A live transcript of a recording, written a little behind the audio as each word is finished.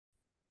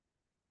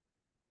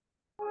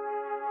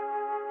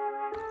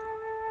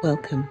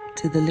Welcome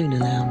to the Lunar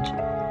Lounge.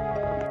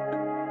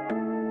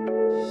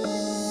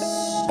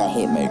 That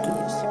hit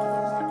makers.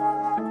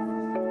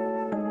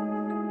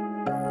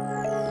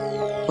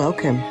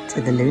 Welcome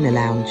to the Lunar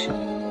Lounge.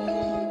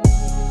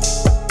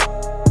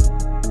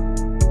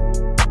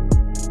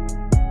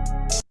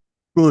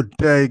 Good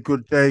day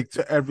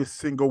to every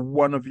single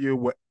one of you,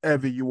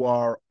 wherever you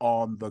are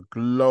on the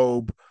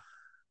globe.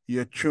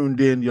 You're tuned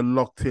in, you're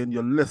locked in,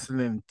 you're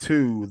listening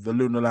to the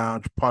Lunar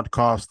Lounge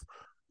podcast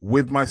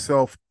with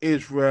myself,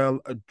 Israel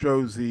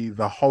Josie,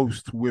 the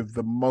host with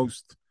the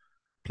most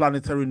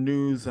planetary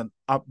news and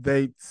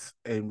updates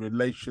in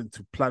relation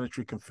to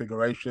planetary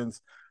configurations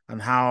and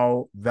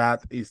how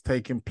that is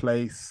taking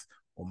place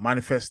or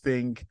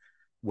manifesting,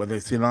 whether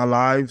it's in our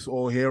lives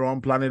or here on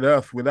planet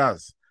Earth with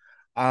us.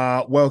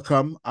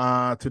 Welcome.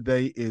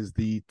 Today is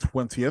the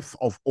 20th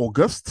of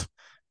August,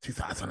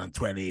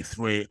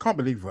 2023. I can't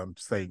believe I'm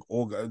saying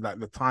August, like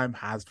the time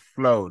has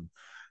flown.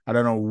 I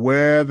don't know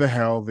where the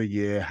hell the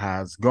year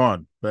has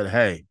gone, but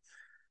hey,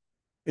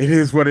 it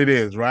is what it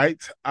is,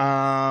 right?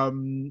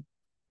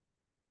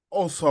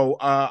 Also,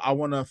 I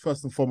want to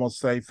first and foremost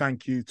say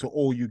thank you to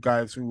all you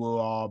guys who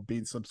are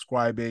been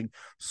subscribing,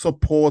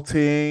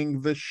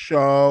 supporting the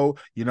show.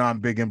 You know,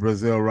 I'm big in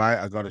Brazil, right?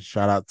 I got to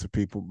shout out to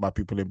my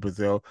people in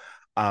Brazil,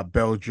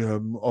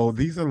 Belgium. Oh,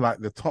 these are like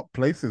the top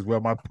places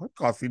where my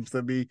podcast seems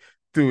to be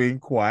doing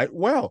quite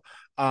well.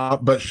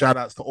 But shout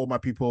outs to all my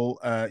people,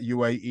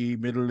 UAE,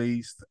 Middle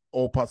East,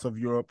 all parts of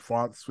Europe,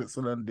 France,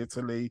 Switzerland,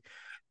 Italy,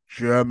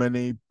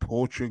 Germany,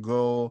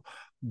 Portugal,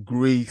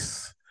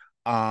 Greece,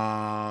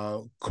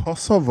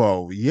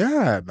 Kosovo.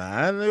 Yeah,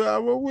 man.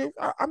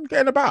 I'm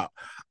getting about.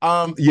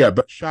 Yeah,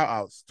 but shout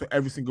outs to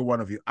every single one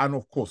of you, and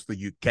of course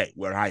the UK,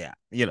 where I am,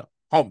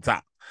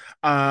 hometown.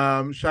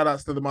 Shout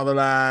outs to the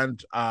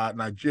motherland,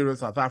 Nigeria,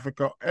 South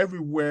Africa,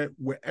 everywhere,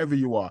 wherever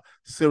you are.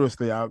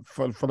 Seriously,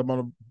 for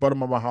the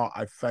bottom of my heart,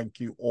 I thank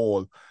you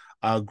all.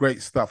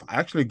 Great stuff. I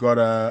actually got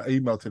an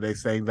email today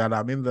saying that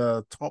I'm in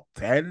the top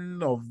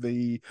 10 of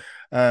the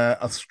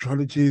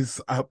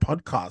astrology's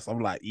podcast. I'm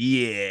like,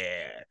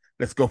 yeah,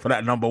 let's go for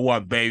that number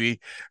one,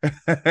 baby.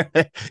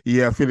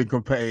 Yeah, feeling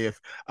competitive.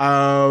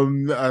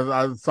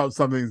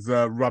 Something's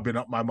rubbing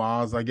up my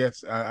Mars, I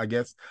guess.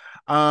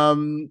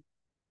 Um,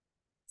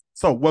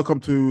 so, welcome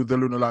to the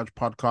Lunar Lounge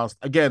podcast.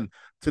 Again,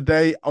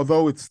 today,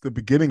 although it's the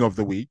beginning of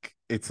the week,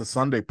 it's a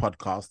Sunday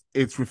podcast.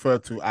 It's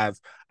referred to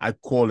as, I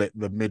call it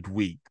the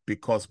midweek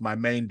because my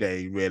main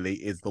day really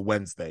is the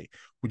Wednesday,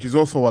 which is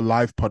also a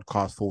live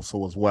podcast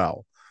also as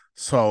well.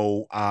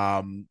 So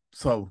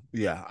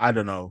yeah, I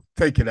don't know.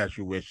 Take it as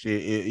you wish.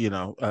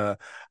 I've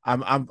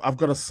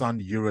got a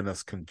Sun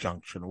Uranus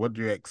conjunction. What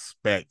do you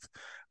expect?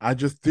 I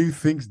just do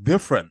things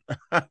different.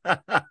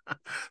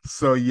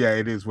 So yeah,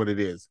 it is what it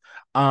is.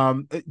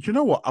 You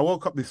know what? I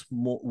woke up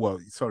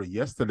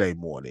yesterday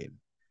morning,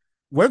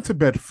 went to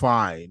bed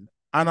fine,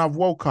 and I've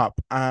woke up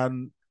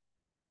and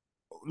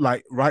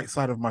like right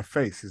side of my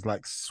face is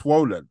like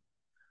swollen.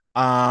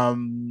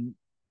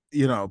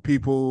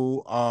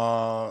 People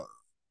are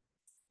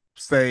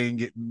saying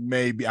it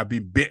maybe I've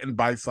been bitten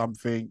by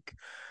something.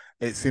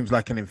 It seems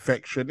like an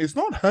infection. It's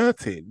not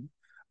hurting.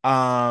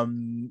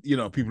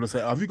 People are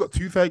saying, have you got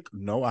toothache?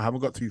 No, I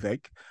haven't got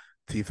toothache.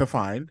 Teeth are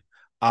fine.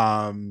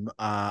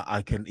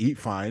 I can eat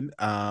fine.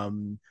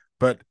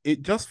 But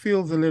it just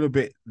feels a little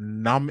bit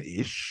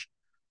numb-ish.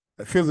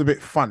 It feels a bit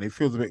funny, it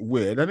feels a bit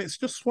weird, and it's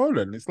just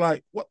swollen. It's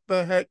like, what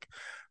the heck?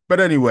 But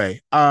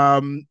anyway,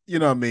 you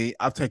know me,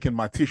 I've taken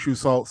my tissue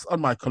salts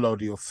and my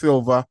colloidal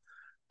silver,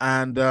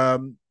 and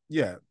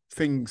yeah,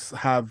 things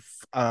have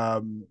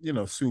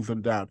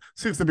soothed down.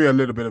 Seems to be a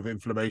little bit of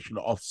inflammation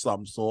of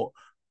some sort.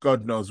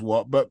 God knows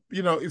what, but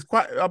it's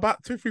quite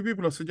about 2, 3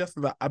 people have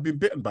suggested that I've been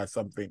bitten by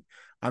something,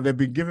 and they've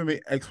been giving me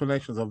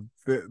explanations of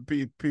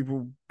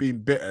people being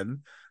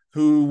bitten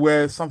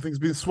where something's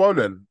been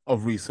swollen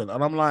of recent,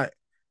 and I'm like,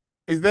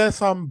 is there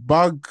some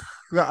bug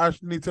that I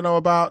need to know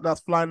about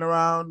that's flying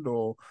around?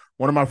 Or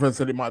one of my friends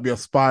said it might be a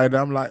spider.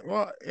 I'm like,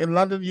 what? In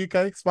London,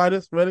 UK,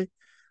 spiders really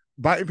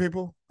biting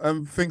people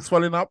and things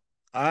swelling up?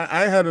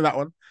 I heard of that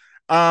one.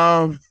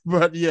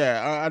 But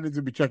yeah, I need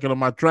to be checking on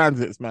my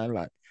transits, man.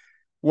 Like,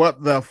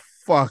 what the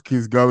fuck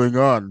is going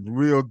on?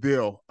 Real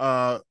deal.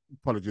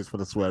 Apologies for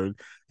the swearing.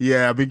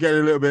 Yeah, I've been getting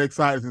a little bit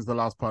excited since the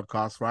last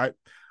podcast, right?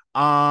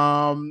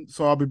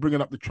 So I'll be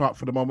bringing up the chart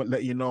for the moment,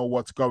 let you know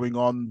what's going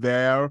on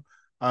there,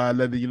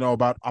 letting you know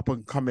about up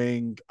and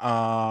coming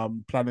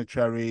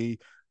planetary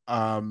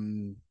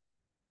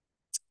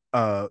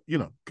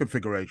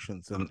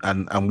configurations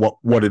and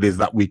what it is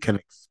that we can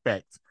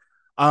expect.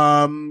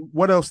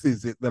 What else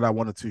is it that I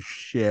wanted to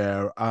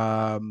share?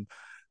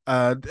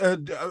 I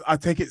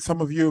take it some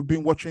of you have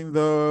been watching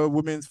the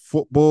women's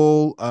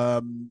football,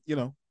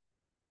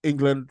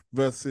 England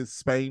versus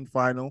Spain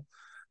final,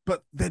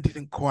 but they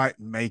didn't quite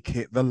make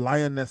it. The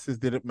Lionesses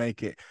didn't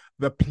make it.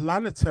 The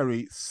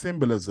planetary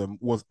symbolism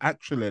was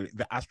actually,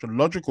 the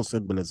astrological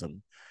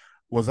symbolism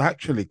was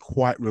actually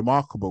quite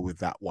remarkable with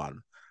that one.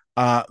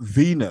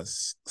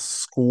 Venus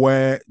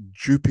square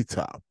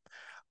Jupiter.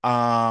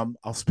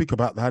 I'll speak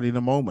about that in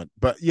a moment.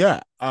 But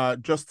yeah,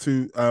 just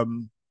to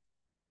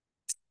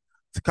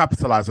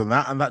capitalize on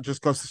that, and that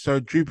just goes to show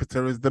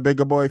Jupiter is the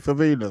bigger boy for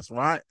Venus,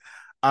 right?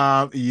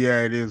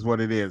 Yeah, it is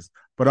what it is.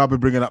 But I'll be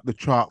bringing up the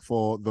chart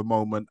for the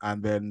moment,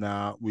 and then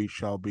we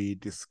shall be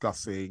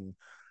discussing,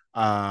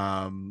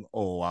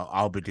 or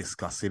I'll be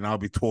discussing, I'll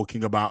be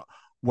talking about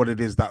what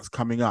it is that's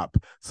coming up.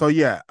 So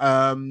yeah,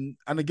 and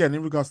again,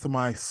 in regards to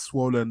my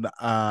swollen,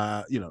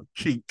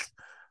 cheek,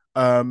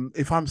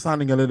 if I'm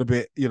sounding a little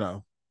bit,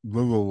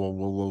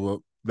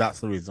 that's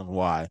the reason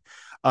why.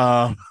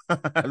 That's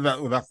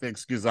the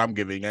excuse I'm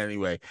giving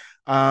anyway.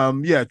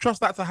 Yeah,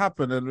 trust that to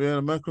happen,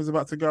 and Mercury's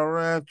about to go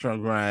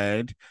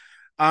retrograde.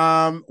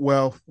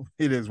 Well,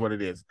 it is what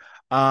it is.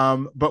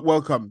 But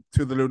welcome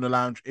to the Lunar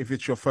Lounge. If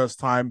it's your first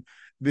time,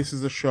 this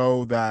is a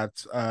show that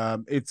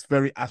it's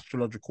very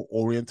astrological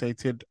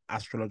orientated,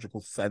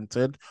 astrological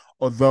centered,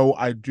 although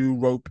I do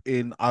rope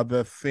in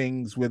other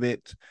things with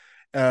it.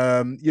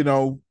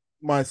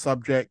 My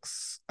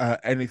subjects,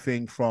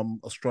 anything from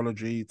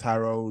astrology,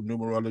 tarot,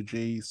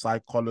 numerology,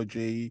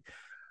 psychology,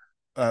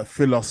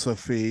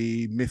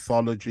 philosophy,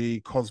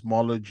 mythology,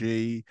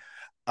 cosmology,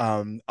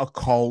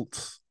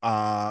 occult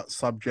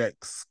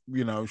subjects,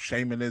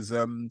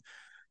 shamanism,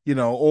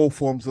 all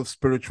forms of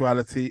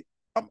spirituality.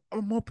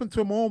 I'm open to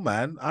them all,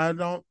 man. I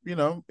don't,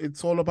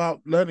 it's all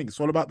about learning. It's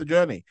all about the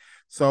journey.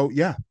 So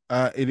yeah,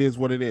 it is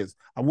what it is.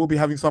 I will be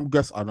having some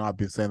guests. I know I've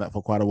been saying that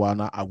for quite a while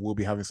now. I will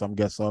be having some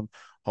guests on,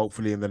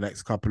 hopefully in the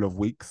next couple of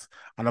weeks.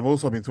 And I've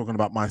also been talking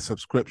about my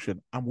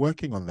subscription. I'm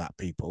working on that,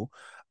 people.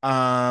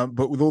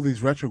 But with all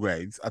these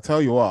retrogrades, I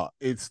tell you what,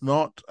 it's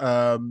not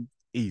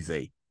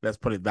easy. Let's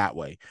put it that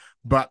way.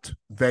 But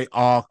they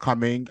are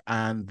coming,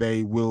 and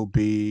they will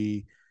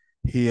be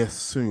here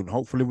soon,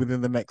 hopefully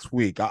within the next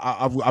week.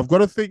 I've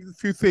got a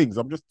few things.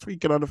 I'm just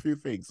tweaking on a few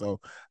things.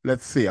 So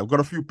let's see. I've got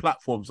a few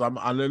platforms. I'm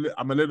a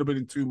little bit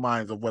in two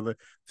minds of whether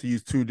to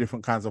use two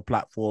different kinds of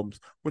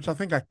platforms, which I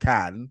think I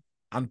can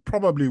and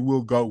probably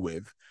will go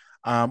with.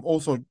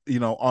 Also,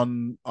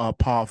 on a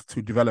path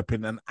to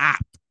developing an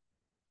app,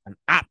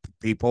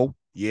 people.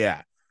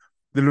 Yeah,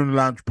 the Lunar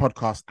Lounge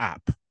podcast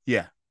app.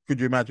 Yeah, could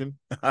you imagine?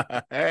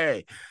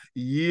 Hey,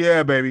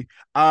 yeah, baby.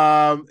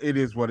 It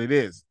is what it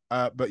is.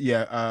 But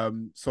yeah,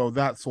 so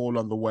that's all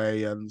on the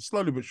way, and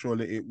slowly but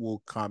surely it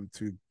will come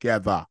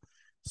together.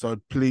 So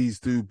please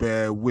do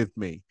bear with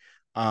me.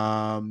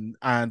 And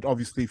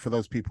obviously for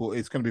those people,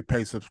 it's going to be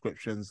paid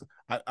subscriptions.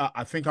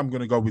 I think I'm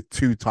going to go with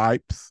two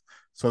types.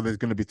 So there's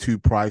going to be two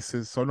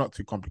prices. So not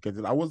too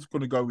complicated. I was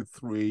going to go with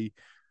three.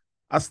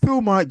 I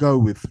still might go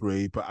with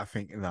three, but I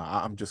think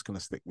I'm just going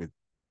to stick with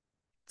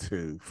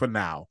two for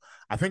now.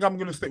 I think I'm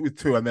going to stick with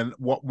two, and then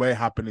what may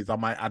happen is I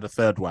might add a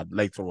third one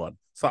later on,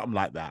 something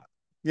like that.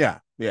 Yeah.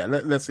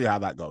 Let's see how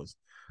that goes.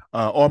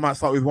 Or I might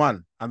start with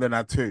one and then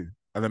add two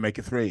and then make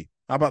it three.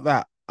 How about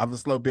that? Have a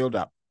slow build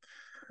up.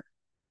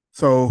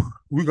 So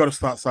we got to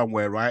start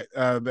somewhere, right?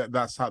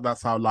 That's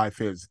how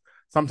life is.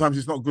 Sometimes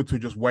it's not good to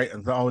just wait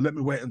and say, oh, let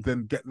me wait and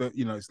then get the.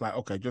 It's like,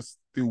 okay, just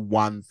do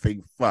one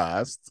thing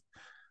first,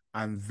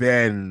 and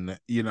then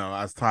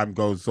as time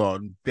goes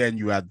on, then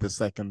you add the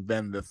second,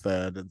 then the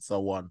third, and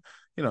so on.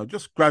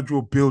 Just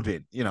gradual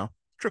building.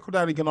 Trickle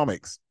down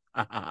economics.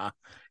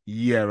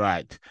 Yeah,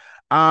 right.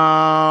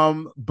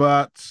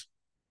 But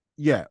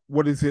yeah,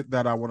 what is it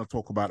that I want to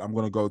talk about? I'm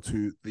going to go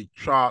to the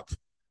chart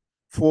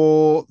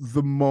for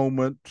the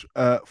moment,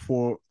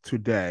 for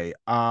today.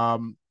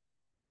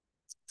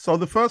 So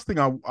the first thing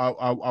I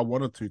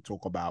wanted to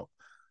talk about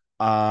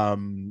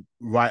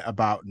right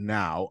about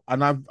now,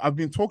 and I've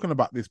been talking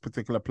about this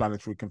particular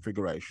planetary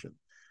configuration.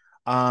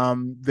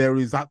 There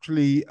is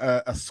actually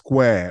a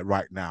square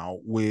right now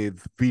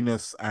with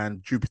Venus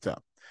and Jupiter.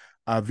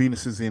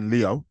 Venus is in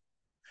Leo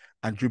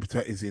and Jupiter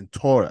is in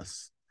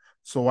Taurus.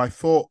 So I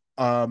thought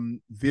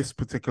this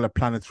particular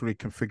planetary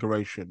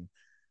configuration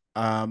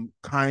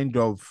kind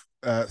of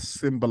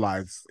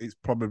symbolize, it's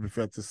probably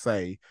fair to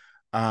say,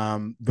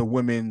 the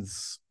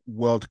Women's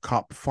World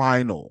Cup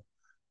final,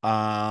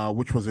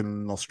 which was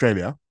in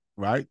Australia,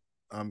 right?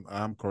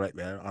 I'm correct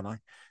there, aren't I?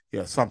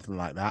 Yeah, something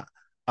like that.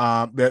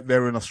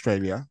 They're in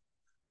Australia,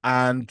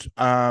 and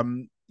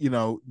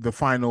the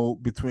final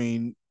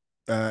between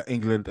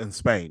England and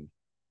Spain.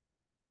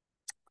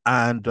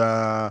 And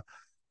now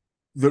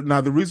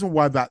the reason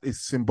why that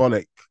is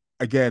symbolic,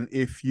 again,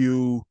 if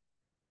you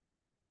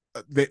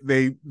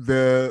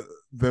the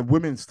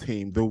women's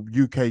team, the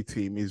UK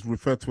team, is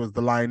referred to as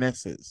the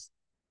Lionesses,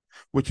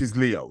 which is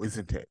Leo,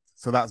 isn't it?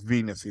 So that's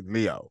Venus in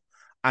Leo,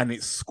 and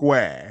it's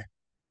square,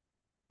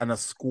 and a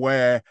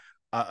square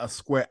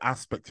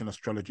aspect in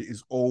astrology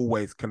is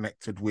always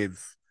connected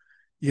with,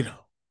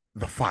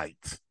 the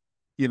fight.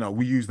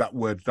 We use that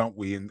word, don't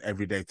we, in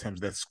everyday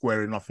terms? They're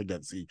squaring off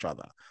against each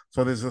other.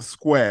 So there's a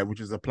square, which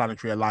is a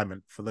planetary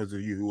alignment for those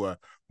of you who are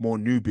more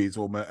newbies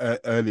or more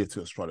earlier to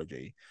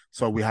astrology.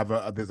 So we have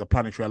there's a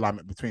planetary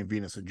alignment between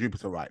Venus and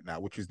Jupiter right now,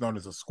 which is known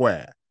as a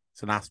square.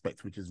 It's an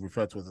aspect which is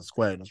referred to as a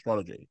square in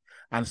astrology.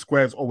 And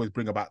squares always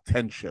bring about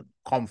tension,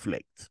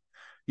 conflict.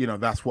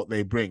 That's what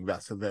they bring.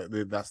 That's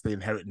the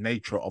inherent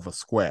nature of a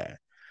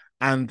square.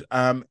 and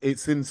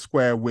it's in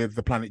square with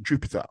the planet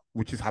Jupiter,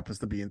 which happens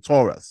to be in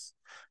Taurus.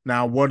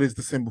 Now, what is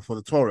the symbol for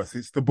the Taurus?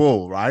 It's the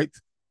bull, right?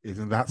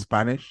 Isn't that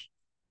Spanish?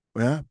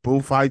 Yeah,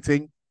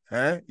 bullfighting.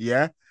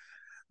 Yeah,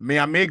 mi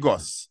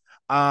amigos.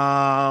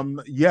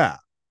 Yeah,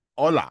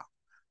 hola.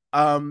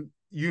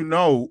 You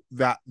know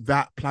that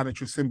that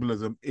planetary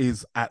symbolism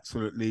is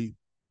absolutely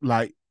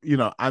like,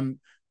 and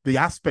the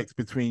aspects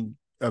between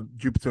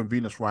Jupiter and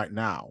Venus right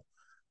now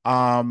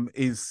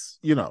is,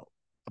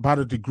 about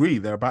a degree.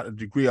 They're about a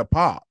degree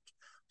apart.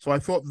 So I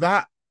thought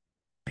that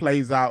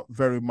plays out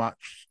very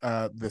much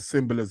the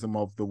symbolism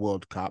of the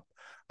World Cup.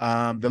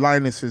 The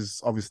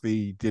Lionesses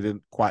obviously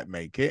didn't quite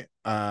make it.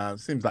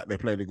 Seems like they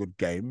played a good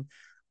game.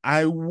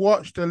 I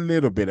watched a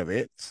little bit of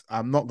it.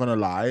 I'm not gonna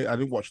lie, I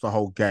didn't watch the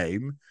whole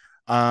game.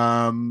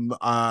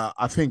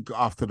 I think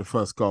after the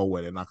first goal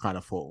went in, I kind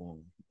of thought,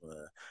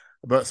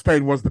 but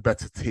Spain was the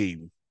better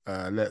team.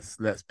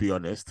 Let's be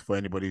honest. For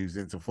anybody who's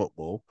into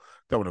football,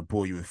 don't want to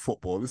bore you with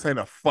football. This ain't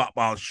a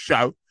football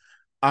show.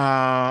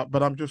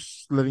 But I'm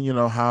just letting you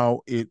know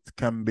how it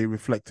can be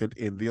reflected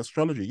in the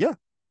astrology. Yeah,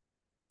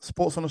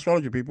 sports and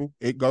astrology, people.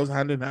 It goes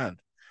hand in hand.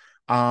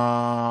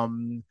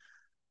 Um,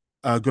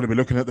 going to be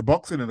looking at the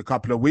boxing in a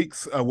couple of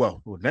weeks.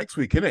 Well, next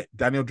week, innit?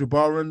 Daniel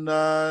Dubois and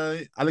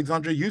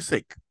Alexandra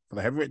Usyk for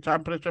the heavyweight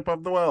championship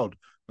of the world.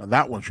 Now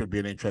that one should be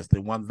an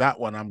interesting one. That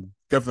one, I'm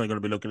definitely going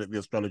to be looking at the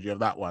astrology of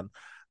that one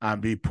and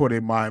be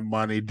putting my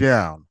money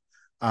down.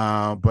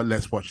 But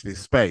let's watch this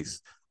space.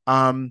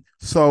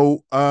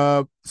 So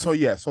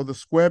yeah, so the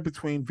square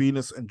between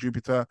Venus and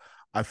Jupiter,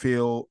 I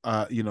feel,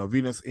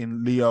 Venus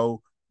in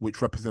Leo, which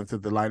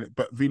represented the line,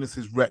 but Venus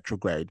is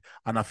retrograde,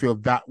 and I feel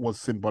that was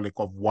symbolic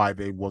of why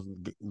they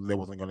wasn't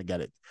going to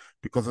get it,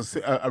 because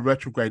a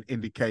retrograde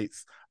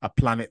indicates a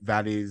planet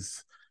that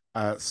is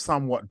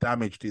somewhat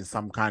damaged in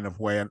some kind of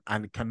way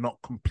and cannot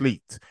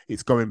complete.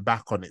 It's going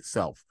back on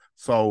itself.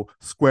 So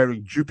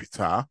squaring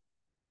Jupiter,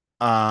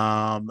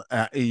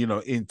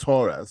 in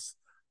Taurus,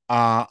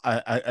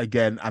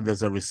 again, and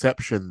there's a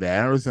reception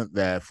there, isn't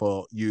there,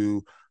 for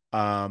you,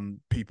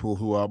 people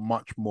who are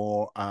much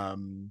more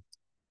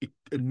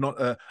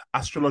not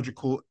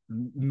astrological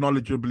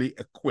knowledgeably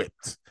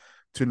equipped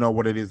to know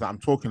what it is that I'm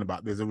talking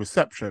about. There's a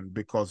reception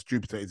because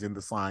Jupiter is in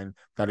the sign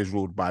that is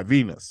ruled by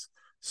Venus.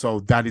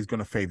 So that is going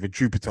to favor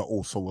Jupiter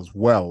also as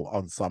well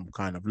on some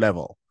kind of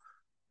level.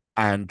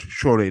 And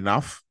sure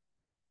enough,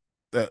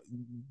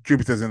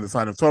 Jupiter's in the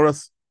sign of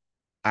Taurus,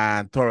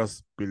 and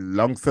Taurus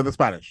belongs to the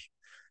Spanish.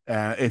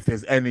 If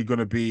there's any going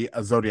to be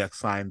a zodiac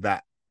sign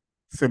that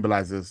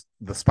symbolizes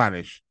the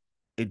Spanish,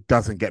 it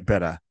doesn't get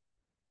better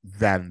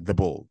than the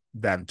bull,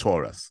 than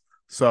Taurus.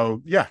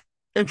 So yeah,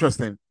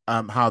 interesting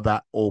how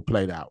that all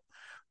played out.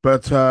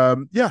 But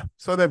yeah,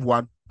 so they've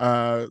won.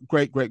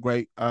 Great, great,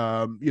 great.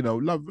 Love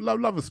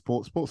the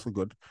sport. Sports are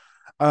good.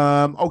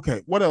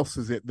 Okay, what else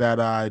is it that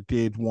I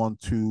did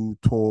want to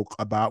talk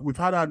about? We've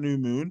had our new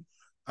moon.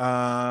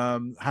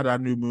 Had our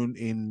new moon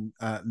in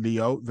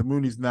Leo. The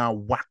moon is now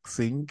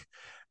waxing,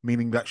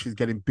 meaning that she's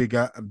getting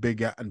bigger and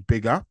bigger and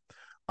bigger.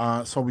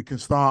 So we can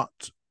start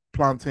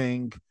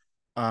planting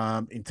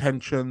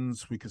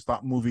intentions. We can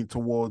start moving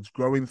towards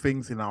growing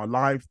things in our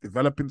life,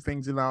 developing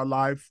things in our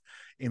life,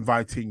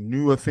 inviting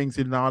newer things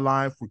in our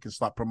life. We can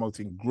start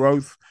promoting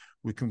growth.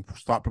 We can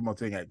start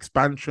promoting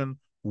expansion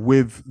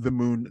with the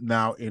moon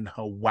now in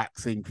her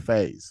waxing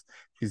phase.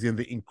 She's in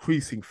the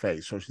increasing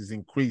phase, so she's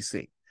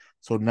increasing.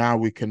 So now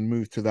we can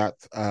move to that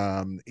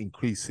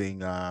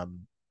increasing,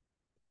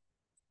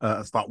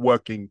 start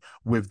working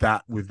with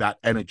that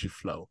energy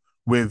flow.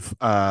 With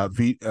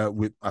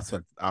with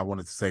I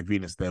wanted to say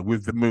Venus there,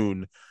 with the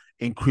moon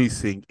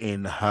increasing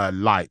in her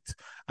light,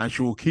 and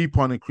she will keep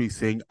on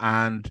increasing.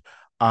 And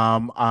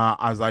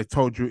as I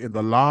told you in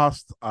the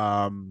last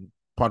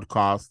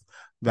podcast,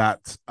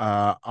 that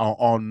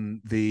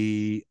on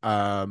the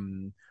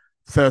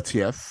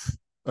 30th,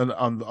 on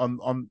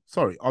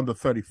the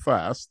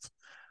 31st,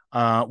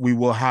 we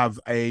will have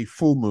a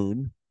full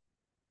moon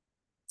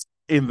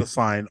in the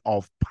sign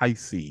of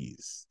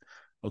Pisces.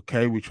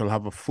 Okay, which will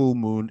have a full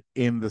moon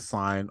in the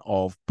sign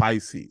of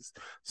Pisces.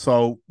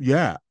 So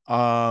yeah,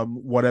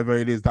 whatever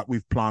it is that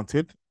we've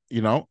planted,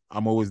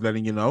 I'm always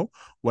letting you know,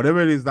 whatever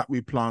it is that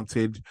we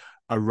planted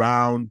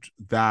around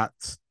that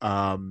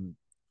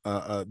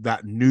that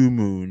new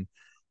moon,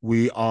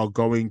 we are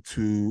going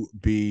to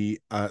be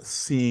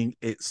seeing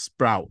it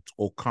sprout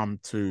or come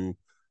to,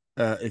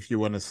 if you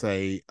want to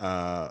say,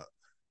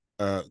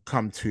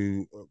 come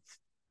to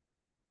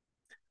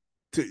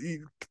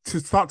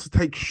start to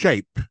take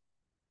shape.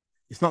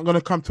 It's not going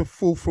to come to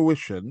full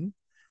fruition,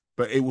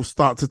 but it will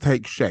start to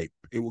take shape.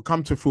 It will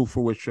come to full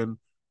fruition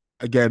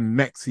again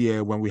next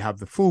year when we have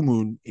the full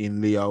moon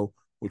in Leo,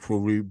 which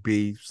will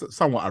be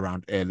somewhat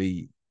around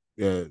early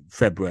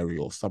February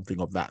or something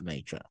of that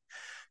nature.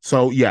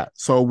 So yeah,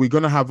 so we're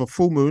going to have a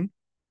full moon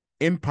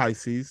in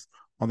Pisces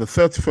on the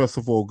 31st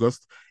of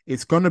August.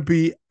 It's going to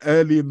be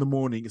early in the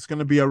morning. It's going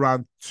to be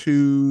around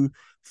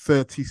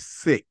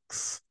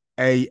 2:36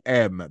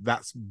 a.m.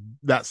 That's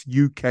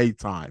UK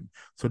time.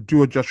 So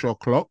do adjust your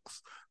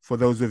clocks. for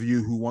those of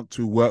you who want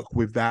to work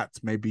with that,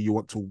 maybe you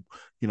want to,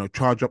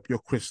 charge up your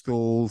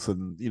crystals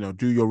and,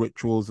 do your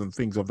rituals and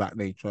things of that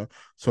nature.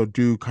 So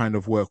do kind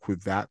of work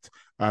with that.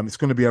 It's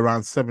going to be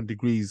around 7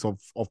 degrees of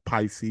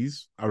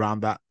Pisces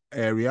around that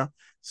area.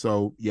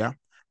 So yeah.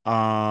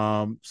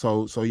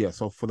 So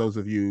for those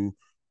of you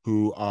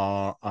who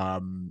are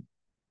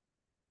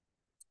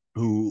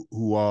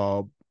who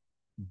are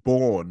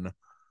born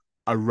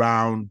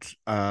around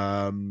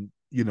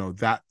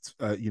that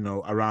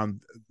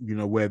around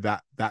where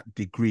that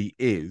degree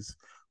is,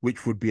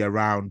 which would be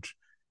around,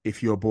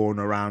 if you're born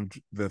around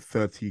the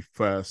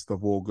 31st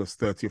of August,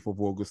 30th of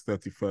August,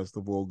 31st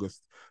of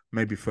August,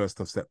 maybe 1st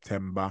of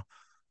September,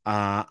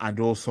 and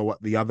also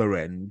at the other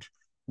end,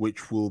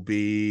 which will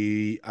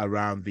be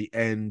around the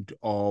end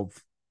of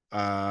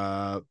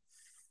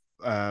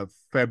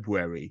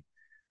February,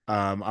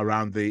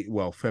 around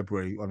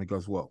February when it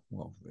goes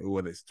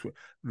whether it's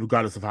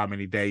regardless of how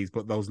many days,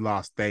 but those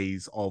last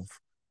days of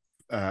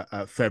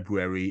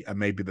February and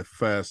maybe the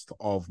 1st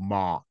of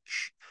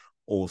March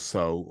or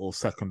so, or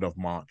 2nd of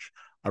March,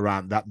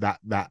 around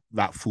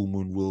that full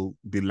moon will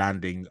be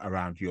landing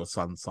around your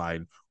sun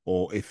sign.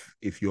 Or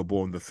if you're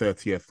born the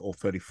 30th or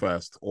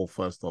 31st or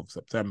 1st of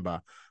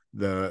September,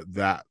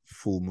 that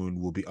full moon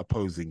will be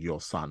opposing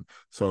your sun,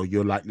 so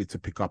you're likely to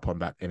pick up on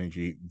that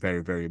energy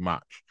very, very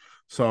much.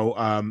 So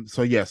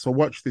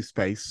watch this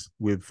space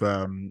with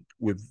the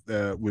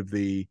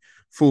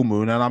full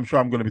moon, and I'm sure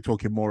I'm going to be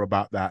talking more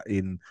about that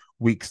in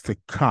weeks to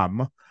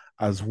come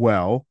as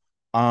well.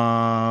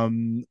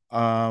 But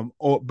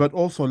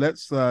also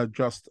let's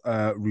just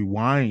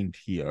rewind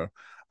here.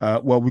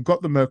 Well, we've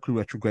got the Mercury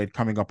retrograde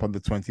coming up on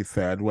the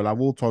 23rd. Well, I've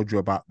all told you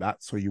about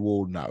that, so you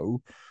all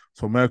know.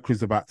 So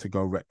Mercury's about to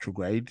go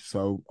retrograde.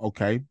 So,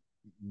 okay,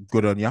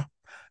 good on you,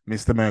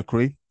 Mr.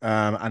 Mercury.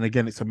 And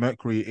again, it's a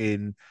Mercury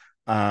in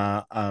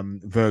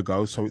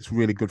Virgo, so it's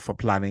really good for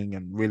planning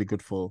and really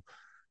good for,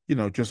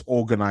 just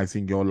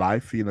organizing your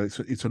life.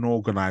 It's an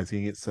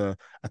organizing, it's a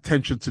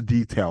attention to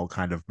detail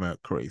kind of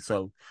Mercury.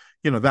 So,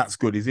 that's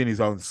good. He's in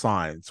his own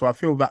sign. So I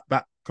feel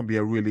that can be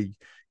a really,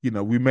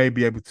 we may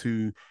be able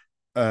to,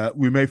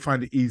 we may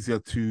find it easier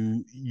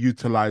to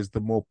utilize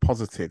the more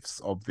positives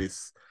of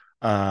this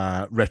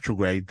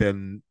retrograde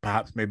than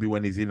perhaps maybe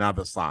when he's in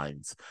other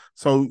signs.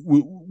 So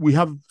we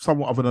have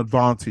somewhat of an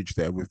advantage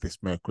there with this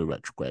Mercury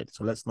retrograde.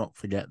 So let's not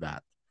forget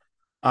that.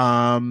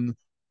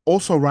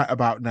 Also, right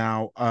about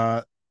now,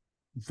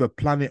 the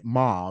planet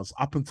Mars,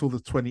 up until the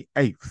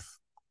 28th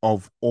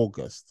of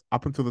August,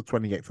 up until the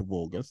 28th of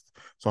August.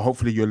 So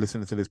hopefully you're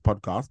listening to this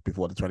podcast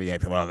before the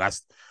 28th of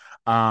August.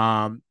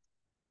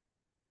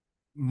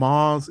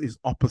 Mars is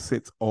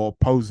opposite or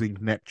opposing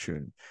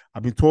Neptune.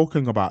 I've been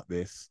talking about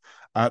this.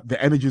 The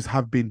energies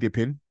have been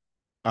dipping,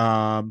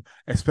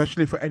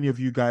 especially for any of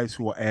you guys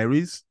who are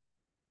Aries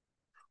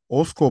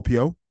or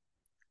Scorpio,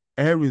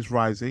 Aries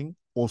rising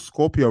or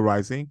Scorpio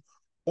rising,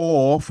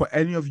 or for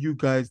any of you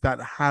guys that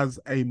has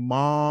a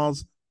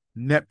Mars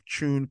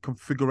Neptune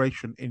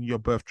configuration in your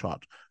birth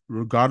chart,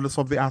 regardless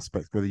of the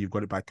aspects, whether you've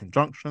got it by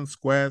conjunction,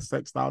 square,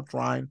 sextile,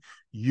 trine,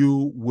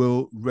 you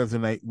will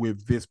resonate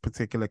with this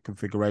particular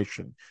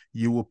configuration.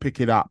 You will pick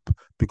it up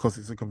because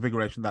it's a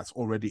configuration that's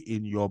already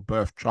in your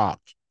birth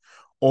chart.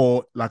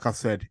 Or, like I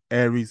said,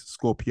 Aries,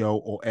 Scorpio,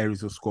 or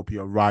Aries or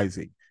Scorpio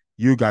rising.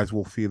 You guys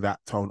will feel that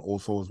tone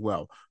also as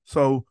well.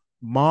 So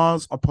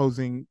Mars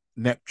opposing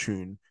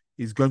Neptune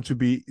is going to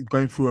be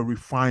going through a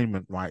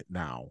refinement right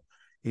now.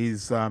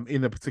 He's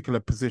in a particular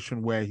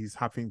position where he's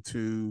having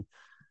to,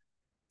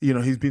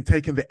 he's been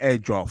taking the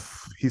edge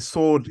off his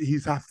sword.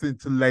 He's having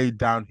to lay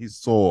down his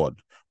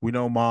sword. We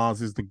know Mars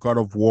is the god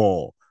of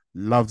war,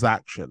 loves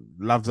action,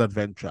 loves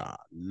adventure,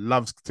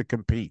 loves to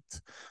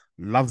compete,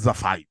 loves a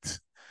fight.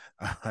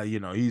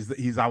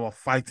 He's our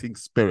fighting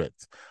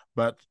spirit.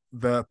 But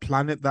the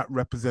planet that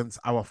represents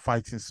our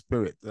fighting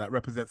spirit, that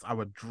represents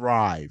our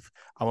drive,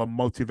 our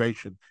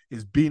motivation,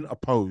 is being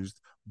opposed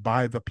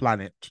by the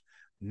planet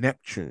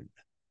Neptune.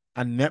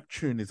 And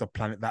Neptune is a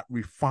planet that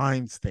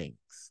refines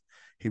things.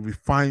 He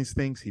refines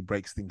things, he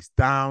breaks things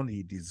down,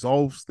 he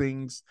dissolves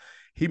things,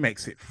 he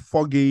makes it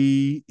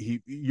foggy.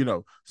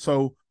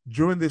 So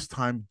during this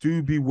time,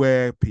 do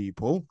beware,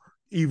 people,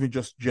 even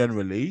just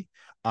generally.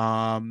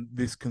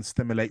 This can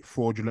stimulate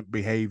fraudulent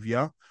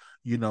behavior.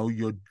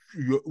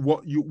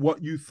 What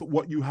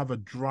you have a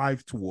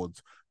drive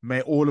towards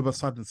may all of a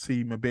sudden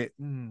seem a bit,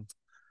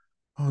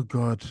 oh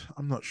God,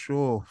 I'm not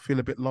sure. Feel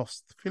a bit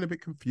lost, feel a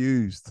bit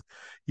confused.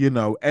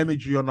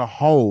 Energy on a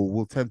whole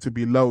will tend to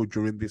be low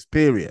during this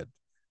period.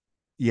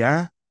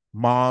 Yeah.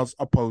 Mars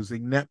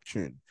opposing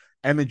Neptune.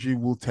 Energy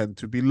will tend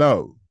to be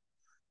low.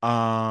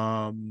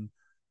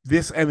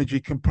 This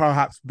energy can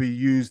perhaps be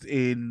used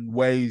in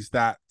ways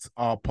that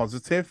are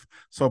positive.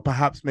 So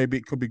perhaps maybe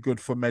it could be good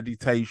for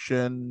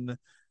meditation.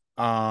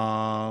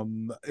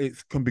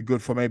 It can be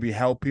good for maybe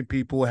helping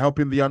people,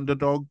 helping the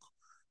underdog,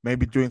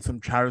 maybe doing some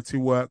charity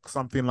work,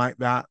 something like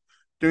that.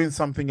 Doing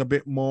something a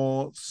bit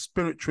more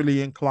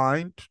spiritually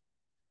inclined,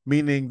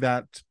 meaning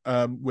that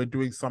we're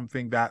doing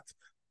something that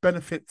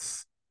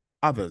benefits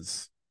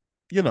others.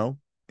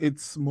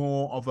 It's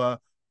more of a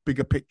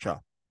bigger picture.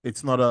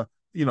 It's not a,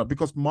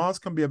 because Mars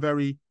can be a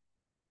very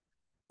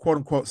quote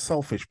unquote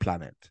selfish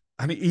planet,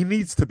 and he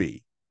needs to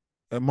be.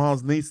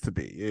 Mars needs to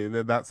be.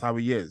 That's how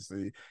he is.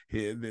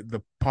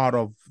 The part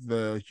of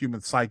the human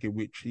psyche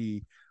which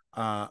he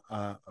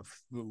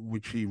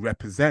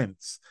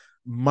represents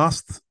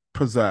must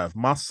preserve,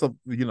 must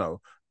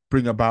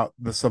bring about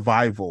the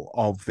survival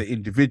of the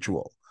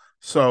individual.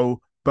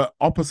 So, but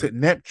opposite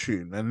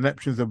Neptune, and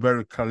Neptune's a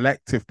very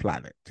collective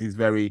planet. He's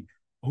very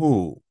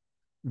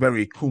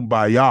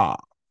kumbaya.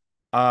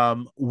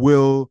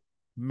 Will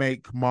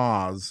make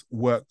Mars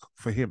work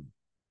for him.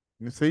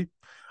 You see?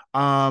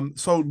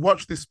 So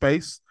watch this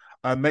space.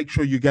 Make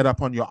sure you get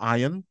up on your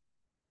iron,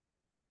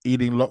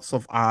 eating lots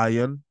of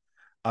iron,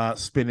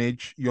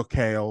 spinach, your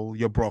kale,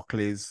 your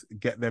broccolis,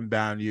 get them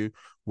down you,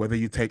 whether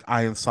you take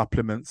iron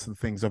supplements and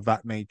things of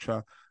that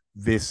nature.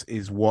 This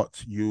is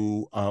what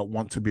you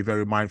want to be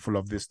very mindful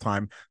of this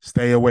time.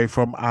 Stay away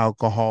from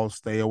alcohol,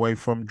 stay away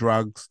from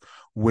drugs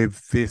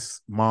with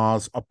this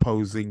Mars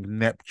opposing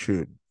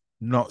Neptune.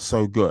 Not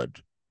so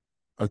good.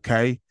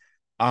 Okay.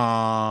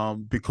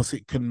 Because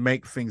it can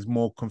make things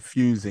more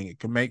confusing, it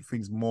can make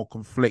things more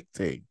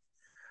conflicting.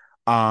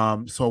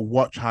 So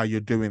watch how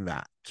you're doing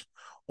that.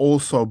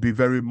 Also, be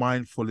very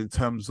mindful in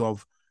terms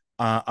of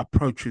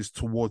approaches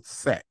towards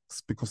sex,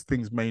 because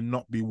things may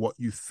not be what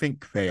you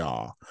think they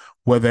are,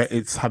 whether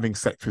it's having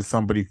sex with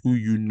somebody who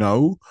you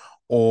know,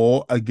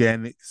 or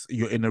again,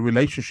 you're in a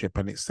relationship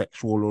and it's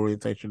sexual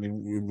orientation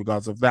in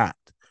regards of that.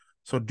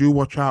 So do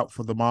watch out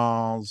for the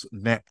Mars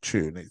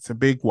Neptune. It's a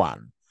big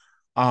one.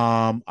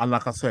 And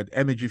like I said,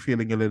 energy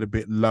feeling a little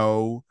bit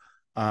low,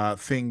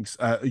 things,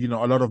 a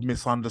lot of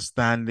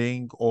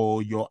misunderstanding,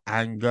 or your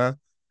anger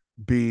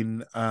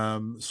being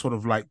sort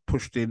of like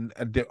pushed in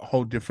a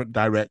whole different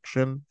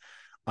direction.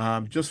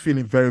 Just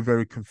feeling very,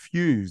 very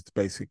confused,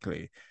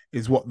 basically,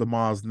 is what the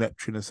Mars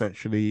Neptune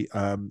essentially,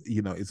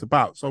 is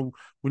about. So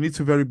we need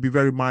to be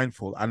very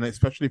mindful, and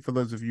especially for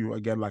those of you,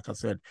 again, like I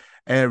said,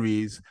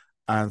 Aries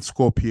and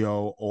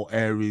Scorpio, or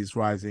Aries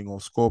rising or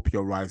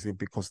Scorpio rising,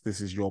 because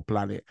this is your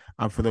planet.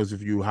 And for those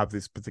of you who have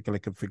this particular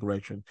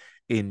configuration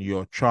in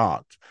your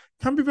chart,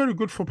 can be very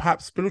good for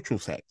perhaps spiritual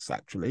sex,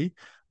 actually.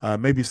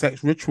 Maybe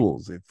sex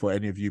rituals, for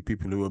any of you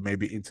people who are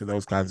maybe into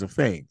those kinds of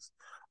things.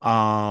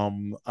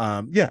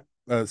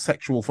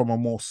 Sexual from a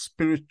more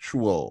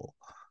spiritual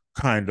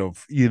kind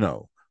of,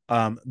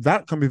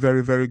 that can be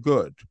very, very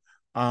good.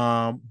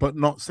 But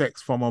not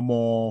sex from a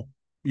more,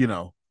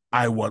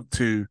 I want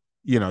to,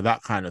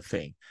 that kind of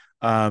thing.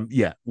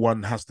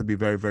 One has to be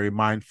very, very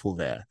mindful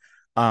there,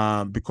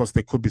 because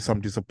there could be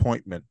some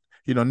disappointment.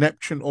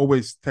 Neptune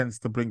always tends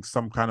to bring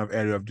some kind of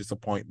area of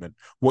disappointment.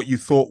 What you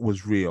thought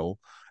was real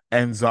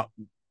ends up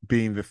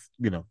being it's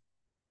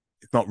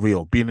not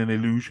real, being an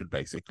illusion,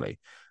 basically.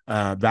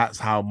 That's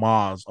how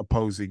Mars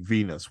opposing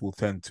Venus will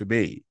tend to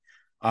be.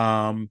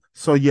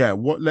 So yeah,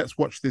 let's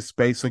watch this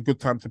space. A good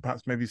time to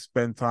perhaps maybe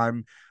spend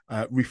time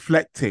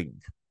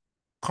reflecting,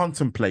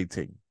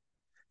 contemplating,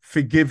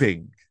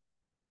 forgiving.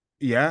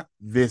 Yeah,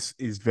 this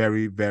is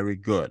very, very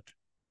good.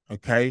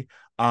 Okay.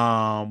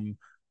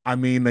 I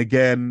mean,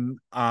 again,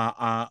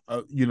 I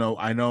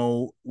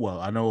know, well,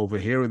 I know over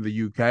here in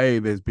the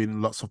UK, there's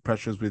been lots of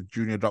pressures with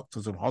junior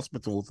doctors and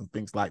hospitals and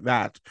things like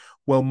that.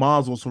 Well,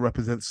 Mars also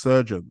represents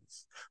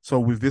surgeons. So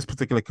with this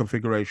particular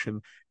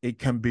configuration, it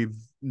can be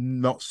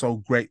not so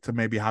great to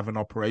maybe have an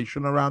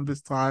operation around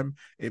this time.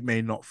 It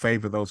may not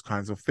favor those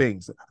kinds of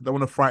things. I don't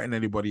want to frighten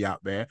anybody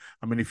out there.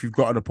 I mean, if you've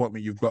got an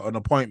appointment, you've got an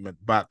appointment,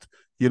 but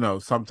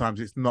sometimes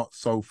it's not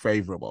so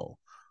favorable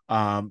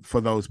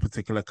for those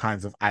particular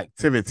kinds of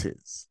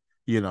activities.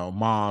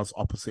 Mars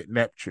opposite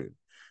Neptune.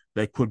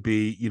 They could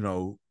be,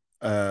 in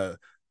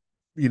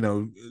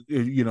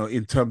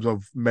terms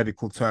of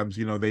medical terms,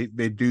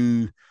 they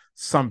do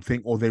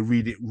something, or they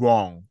read it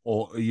wrong,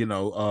 or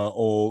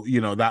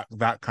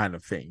that kind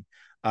of thing.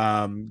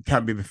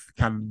 Can be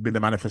the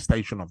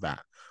manifestation of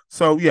that.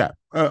 So yeah,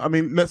 I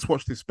mean, let's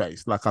watch this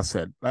space. Like I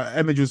said,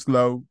 energies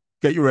low.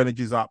 Get your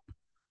energies up.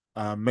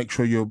 Make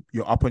sure you're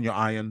up on your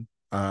iron,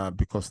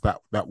 because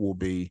that will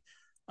be,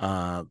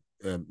 So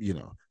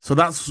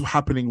that's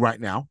happening right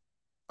now.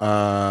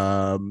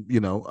 The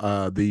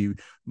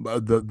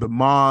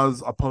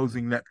Mars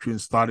opposing Neptune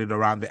started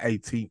around the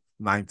 18th,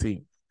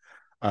 19th.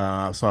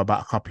 So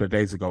about a couple of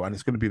days ago, and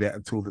it's going to be there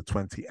until the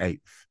 28th.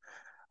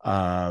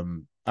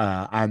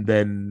 And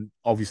then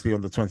obviously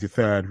on the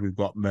 23rd, we've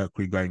got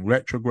Mercury going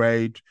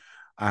retrograde.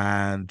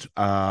 And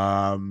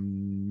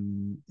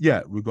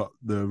we've got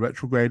the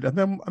retrograde, and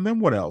then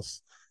what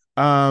else?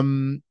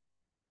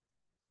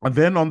 And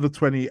then on the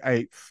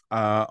 28th,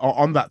 or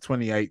on that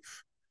 28th,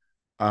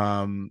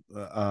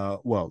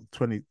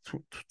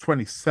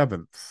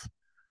 27th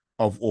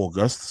of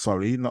August,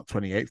 sorry, not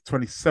 28th,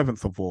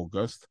 27th of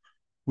August,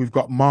 we've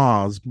got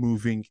Mars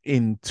moving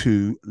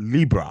into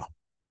Libra.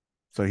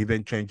 So he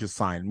then changes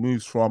sign,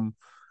 moves from,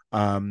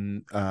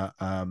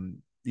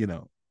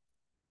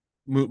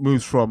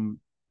 moves from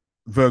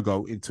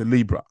Virgo into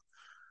Libra.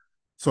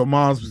 So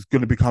Mars is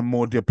going to become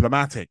more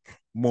diplomatic,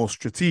 more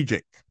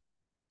strategic.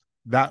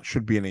 That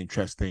should be an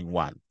interesting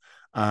one.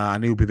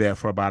 And he'll be there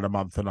for about a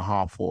month and a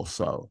half or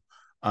so.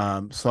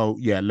 So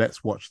yeah,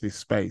 let's watch this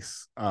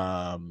space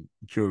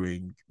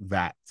during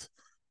that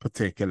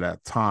particular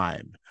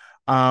time.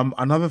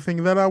 Another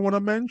thing that I want to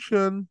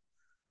mention,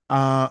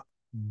 uh,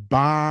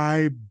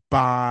 bye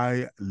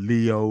bye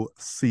Leo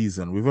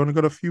season. We've only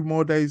got a few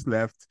more days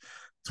left.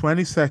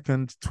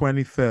 22nd,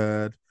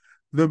 23rd.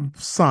 The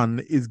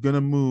sun is going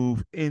to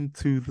move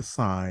into the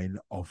sign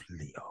of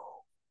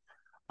Leo.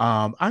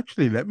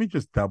 Actually, let me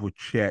just double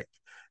check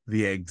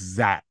the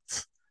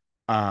exact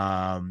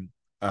um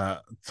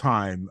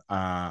time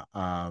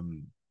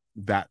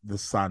that the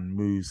sun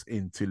moves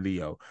into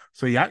Leo.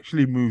 So he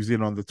actually moves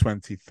in on the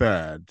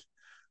 23rd.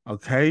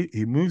 Okay,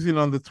 he moves in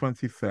on the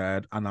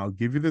 23rd, and I'll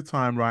give you the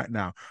time right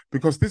now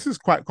because this is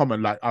quite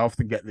common. Like, I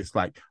often get this,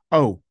 like,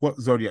 oh, what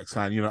zodiac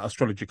sign? You know,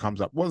 astrology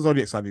comes up. What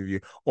zodiac sign are you?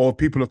 Or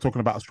people are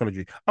talking about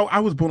astrology. Oh, I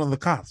was born on the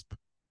cusp.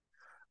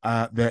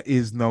 There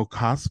is no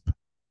cusp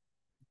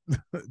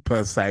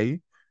per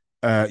se.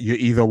 You're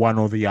either one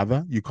or the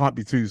other. You can't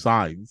be two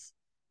signs.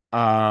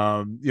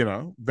 You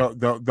know,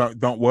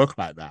 don't work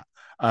like that.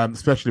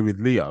 Especially with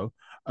Leo.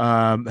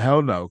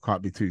 Hell no,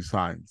 can't be two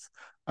signs.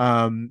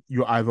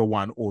 You're either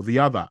one or the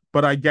other.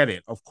 But I get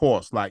it, of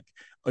course. Like,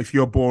 if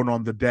you're born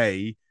on the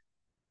day,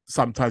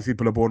 sometimes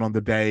people are born on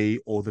the day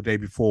or the day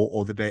before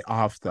or the day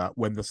after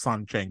when the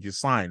sun changes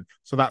sign.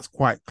 So that's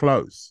quite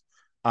close.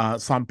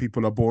 Some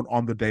people are born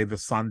on the day the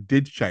sun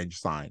did change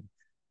sign.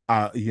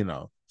 You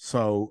know,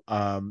 so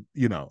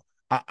you know,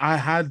 I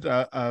had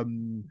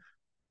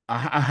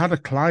I had a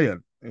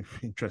client,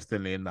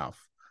 interestingly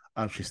enough,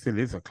 she still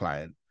is a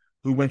client,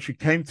 who, when she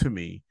came to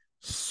me,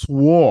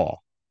 swore,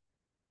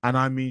 and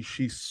I mean,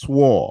 she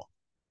swore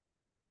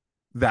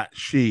that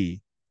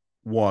she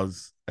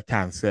was a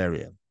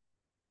Cancerian,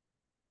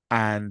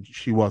 and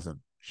she wasn't.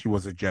 She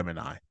was a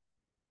Gemini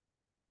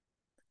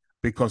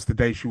because the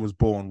day she was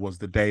born was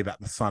the day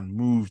that the sun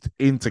moved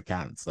into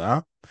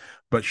Cancer,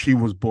 but she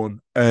was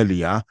born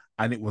earlier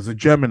and it was a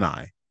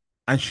Gemini.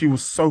 And she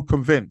was so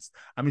convinced.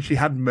 I mean, she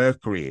had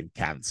Mercury in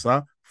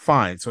Cancer,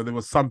 fine. So there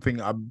was something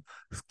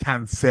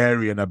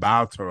Cancerian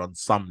about her on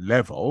some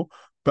level,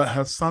 but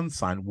her sun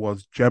sign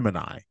was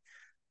Gemini.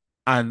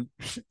 And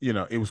you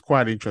know, it was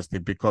quite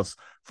interesting because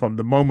from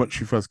the moment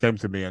she first came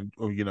to me and,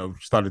 you know,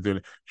 started doing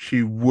it,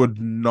 she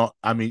would not,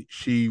 I mean,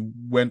 she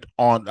went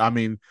on, I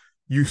mean,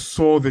 you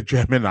saw the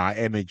Gemini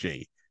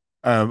energy.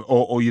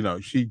 Or you know,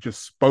 she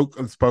just spoke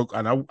and spoke,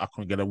 and I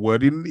couldn't get a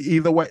word in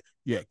either way.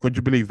 Yeah, could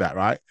you believe that,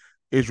 right?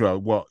 Israel,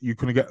 what, you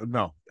couldn't get,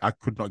 no, I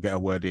could not get a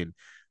word in.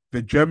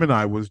 The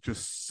Gemini was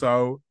just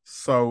so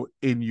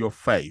in your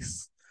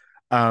face,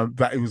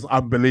 that it was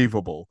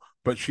unbelievable,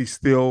 but she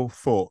still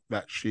thought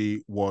that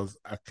she was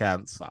a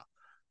Cancer.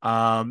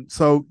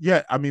 So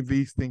yeah, I mean,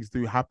 these things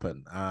do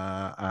happen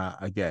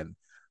again.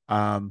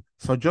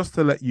 So just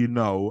to let you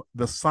know,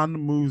 the sun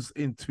moves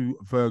into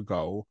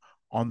Virgo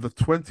on the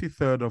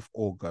 23rd of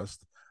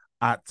August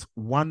at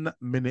 1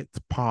 minute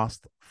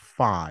past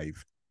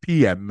 5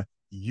 p.m.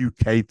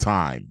 UK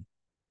time.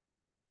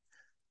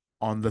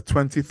 On the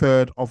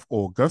 23rd of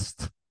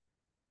August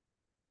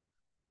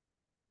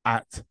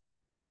at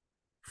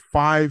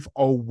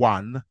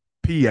 5:01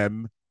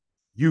 p.m.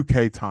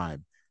 UK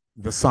time,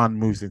 the sun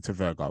moves into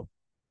Virgo.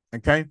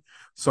 Okay,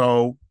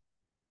 so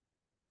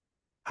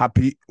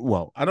happy,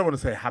 well, I don't want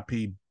to say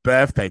happy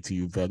birthday to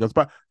you, Virgos,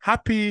 but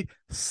happy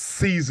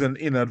season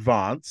in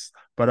advance.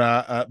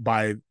 But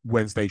by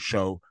Wednesday's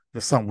show,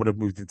 the sun would have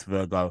moved into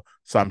Virgo.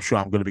 So I'm sure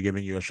I'm going to be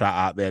giving you a shout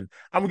out then.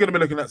 And we're going to be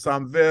looking at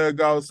some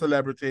Virgo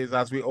celebrities,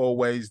 as we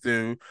always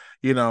do,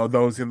 you know,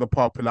 those in the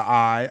popular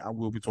eye, and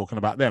we'll be talking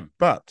about them.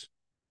 But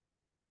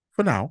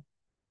for now,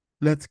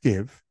 let's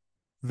give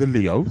the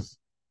Leos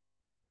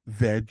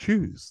their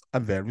dues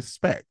and their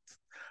respect.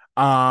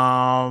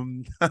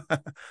 Um,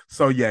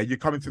 so yeah, you're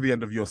coming to the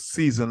end of your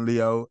season,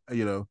 Leo.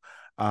 You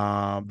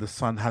know, the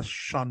sun has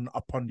shone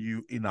upon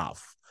you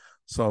enough.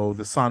 So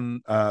the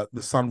sun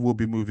will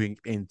be moving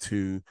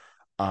into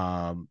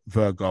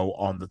Virgo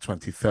on the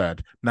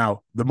 23rd.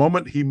 Now, the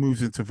moment he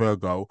moves into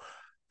Virgo,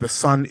 the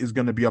sun is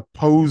going to be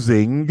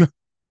opposing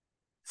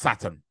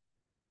Saturn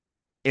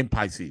in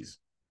Pisces.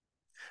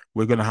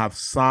 We're going to have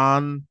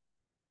Sun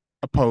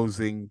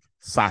opposing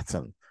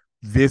Saturn.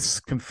 This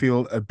can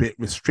feel a bit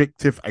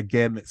restrictive.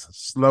 Again, it's a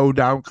slow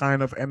down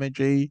kind of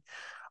energy.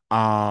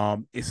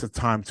 It's a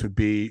time to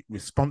be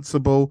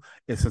responsible.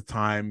 It's a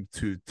time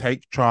to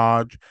take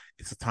charge.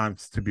 It's a time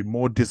to be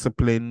more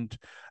disciplined,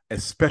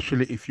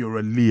 especially if you're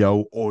a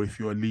Leo or if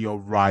you're a Leo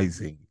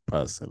rising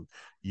person.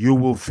 You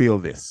will feel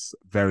this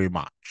very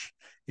much.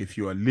 If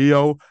you're a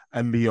Leo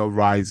and Leo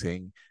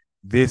rising,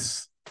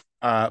 this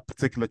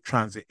particular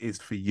transit is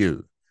for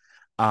you.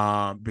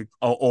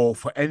 Or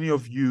for any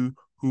of you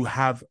who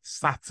have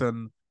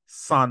Saturn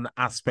Sun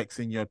aspects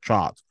in your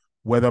chart,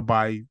 whether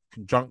by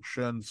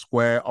conjunction,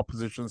 square,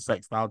 opposition,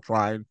 sextile,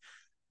 trine.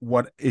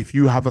 What if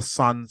you have a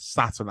Sun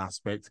Saturn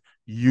aspect,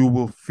 you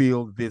will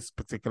feel this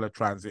particular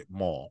transit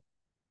more.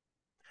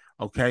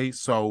 Okay,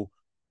 so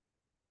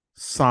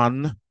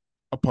Sun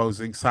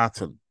opposing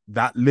Saturn.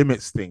 that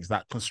limits things,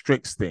 that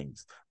constricts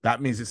things.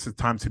 That means it's a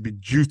time to be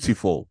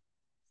dutiful,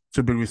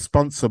 to be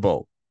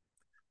responsible,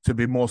 to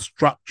be more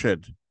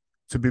structured,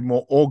 to be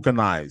more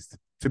organized,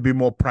 to be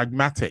more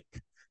pragmatic,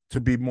 to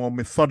be more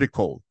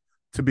methodical,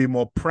 to be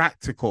more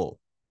practical.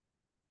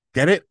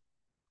 Get it?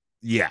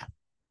 Yeah,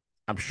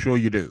 I'm sure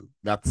you do.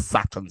 That's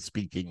Saturn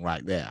speaking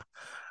right there.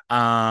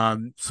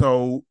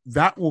 So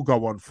that will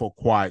go on for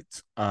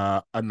quite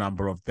a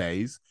number of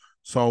days.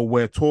 So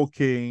we're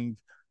talking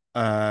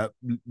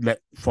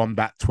from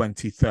that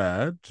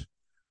 23rd,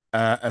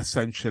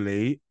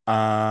 essentially,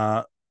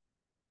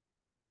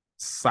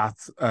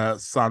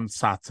 Sun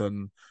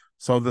Saturn.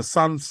 So the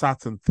Sun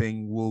Saturn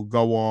thing will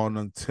go on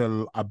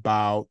until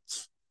about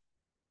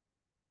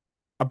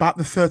the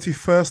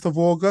 31st of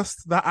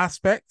August, that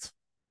aspect,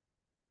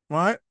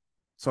 right?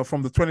 So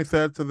from the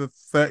 23rd to the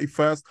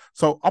 31st.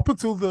 So up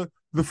until the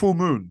full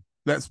moon,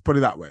 let's put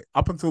it that way.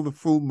 Up until the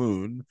full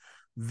moon,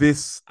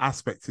 this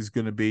aspect is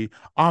going to be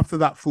after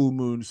that full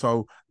moon.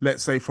 So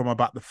let's say from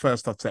about the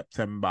 1st of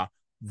September,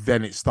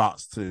 then it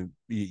starts to,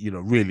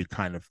 really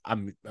kind of, I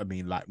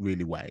mean, like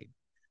really wane.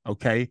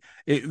 Okay.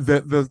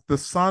 The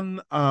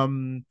Sun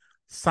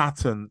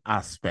Saturn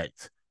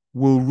aspect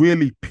will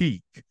really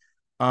peak.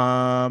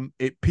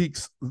 It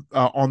peaks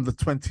on the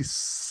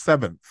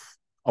 27th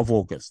of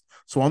August.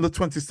 So on the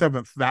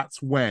 27th,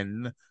 that's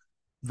when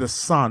the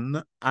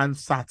Sun and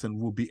Saturn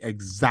will be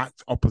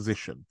exact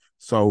opposition.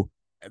 So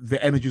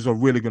the energies are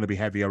really going to be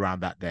heavy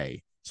around that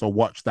day. So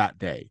watch that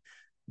day.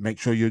 Make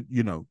sure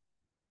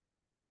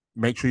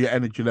make sure your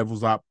energy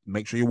levels up.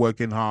 Make sure you're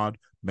working hard.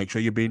 Make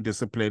sure you're being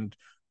disciplined.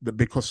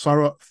 Because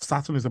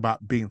Saturn is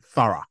about being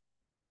thorough.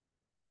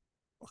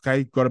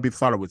 Okay, got to be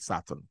thorough with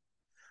Saturn.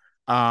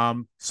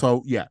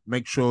 So yeah,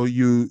 make sure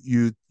you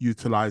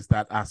utilize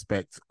that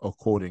aspect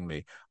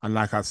accordingly. And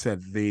like I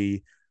said,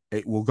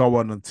 it will go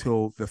on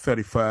until the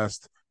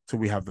 31st till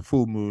we have the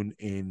full moon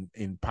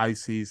in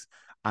Pisces,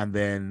 and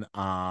then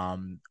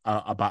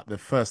about the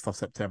 1st of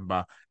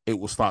September it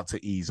will start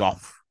to ease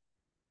off.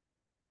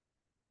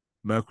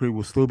 Mercury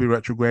will still be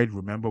retrograde.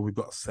 Remember, we've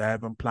got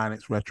 7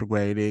 planets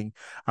retrograding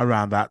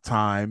around that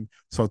time.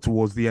 So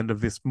towards the end of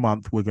this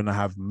month, we're going to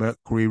have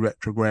Mercury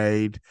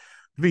retrograde,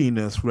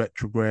 Venus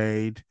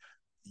retrograde,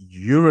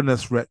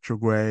 Uranus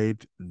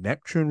retrograde,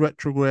 Neptune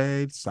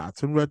retrograde,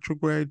 Saturn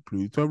retrograde,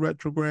 Pluto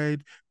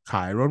retrograde,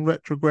 Chiron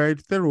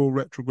retrograde. They're all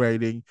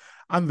retrograding.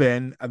 And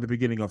then at the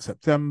beginning of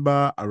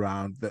September,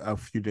 a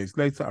few days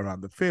later, around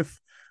the 5th,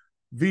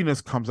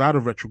 Venus comes out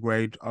of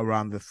retrograde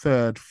around the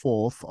 3rd,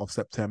 4th of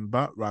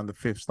September. Around the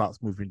 5th,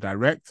 starts moving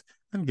direct.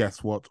 And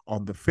guess what?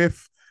 On the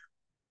 5th,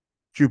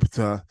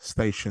 Jupiter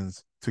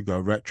stations to go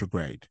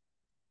retrograde.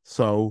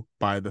 So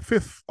by the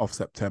 5th of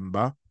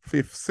September,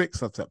 5th,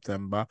 6th of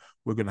September,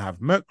 we're going to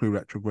have Mercury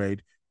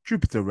retrograde,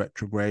 Jupiter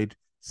retrograde,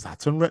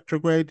 Saturn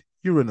retrograde,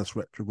 Uranus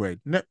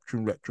retrograde,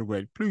 Neptune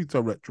retrograde,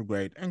 Pluto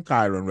retrograde, and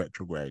Chiron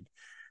retrograde.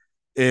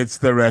 It's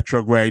the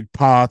retrograde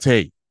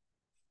party.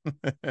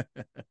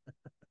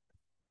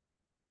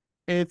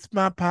 It's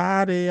my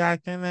party. I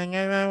can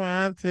if I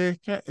want to.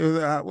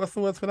 What's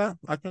the words for that?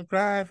 I can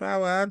cry if I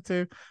want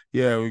to.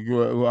 Yeah,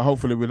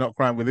 hopefully we're not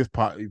crying with this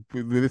party.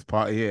 With this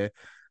party here.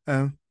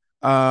 Um,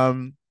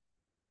 um,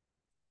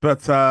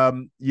 but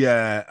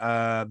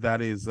yeah,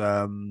 that is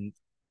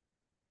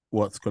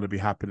what's going to be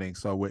happening.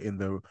 So we're in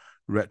the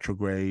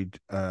retrograde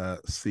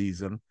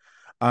season.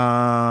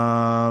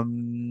 On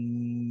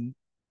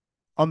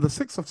the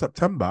 6th of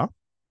September,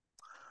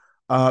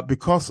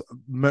 because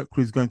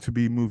Mercury is going to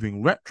be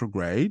moving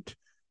retrograde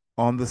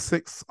on the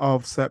 6th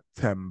of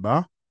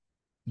September,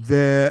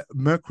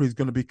 Mercury is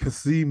going to be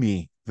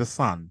Cassini, the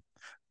sun.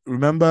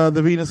 Remember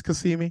the Venus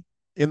Cassini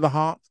in the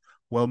heart?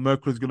 Well,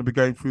 Mercury is going to be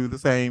going through the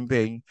same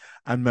thing,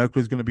 and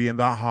Mercury is going to be in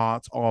the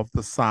heart of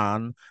the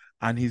sun,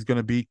 and he's going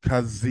to be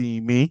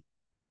Kazimi.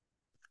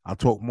 I'll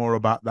talk more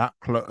about that,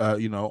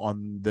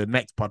 on the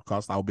next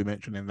podcast. I'll be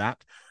mentioning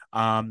that.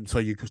 So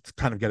you could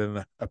kind of get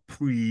a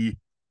pre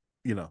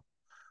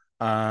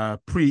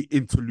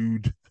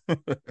interlude,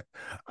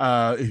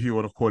 if you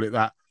want to call it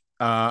that.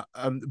 So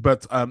on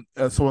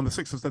the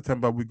 6th of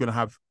September, we're going to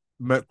have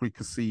Mercury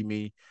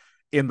Cassini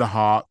in the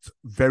heart.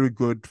 Very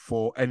good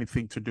for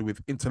anything to do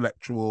with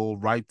intellectual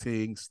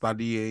writing,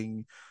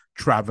 studying,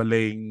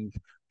 traveling,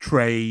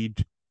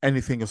 trade,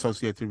 anything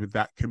associated with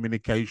that,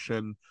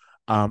 communication.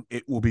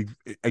 It will be,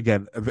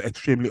 again,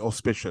 extremely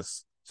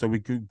auspicious. So we're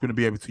going to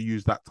be able to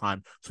use that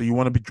time. So you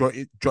want to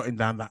be jotting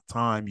down that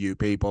time, you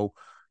people.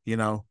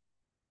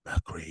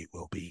 Mercury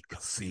will be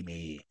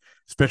Cassini,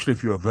 especially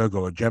if you're a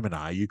Virgo or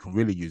Gemini. You can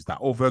really use that,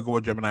 or Virgo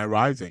or Gemini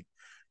rising.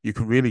 You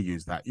can really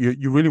use that.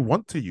 You really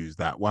want to use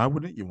that. Why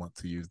wouldn't you want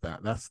to use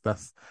that? That's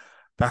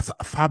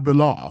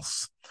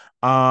fabulous.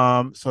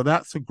 So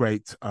that's a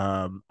great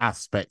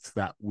aspect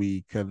that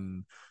we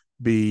can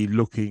be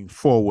looking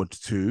forward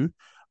to.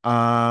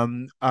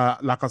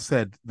 Like I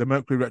said, the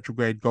Mercury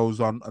retrograde goes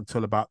on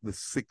until about the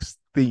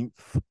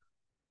 16th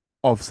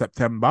of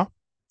September.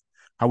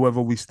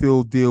 However, we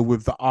still deal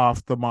with the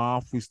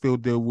aftermath. We still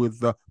deal with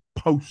the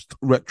post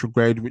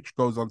retrograde, which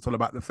goes on until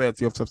about the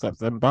 30th of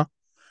September.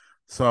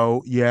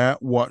 So yeah,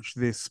 watch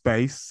this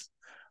space.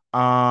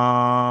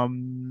 What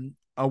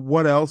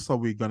else are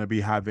we going to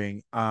be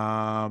having?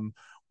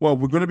 Well,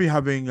 we're going to be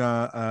having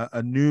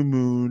a new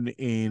moon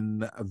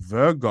in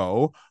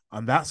Virgo,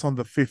 and that's on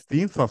the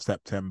 15th of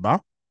September.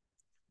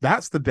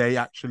 That's the day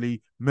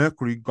actually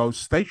Mercury goes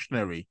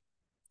stationary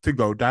to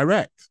go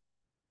direct.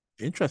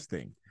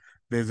 Interesting.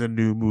 There's a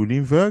new moon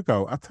in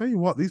Virgo. I tell you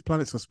what, these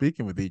planets are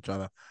speaking with each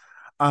other.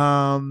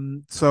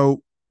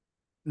 So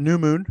new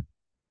moon.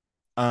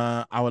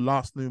 Our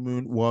last new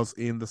moon was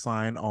in the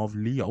sign of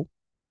Leo,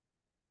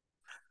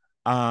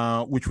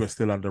 which we're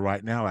still under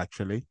right now,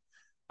 actually.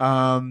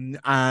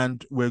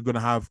 And we're gonna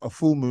have a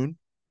full moon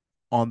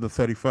on the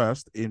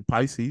 31st in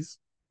Pisces,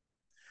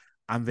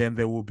 and then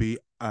there will be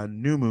a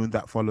new moon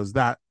that follows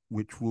that,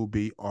 which will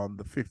be on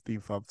the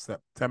 15th of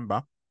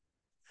September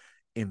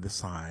in the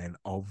sign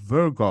of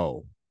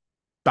Virgo.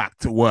 Back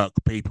to work,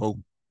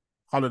 people.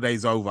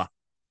 Holiday's over.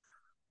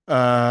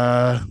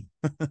 Uh,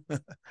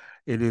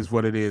 it is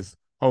what it is.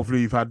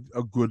 Hopefully, you've had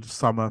a good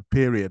summer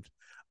period.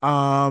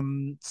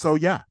 So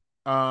yeah,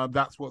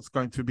 that's what's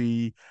going to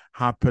be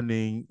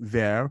happening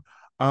there.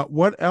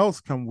 What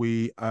else can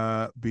we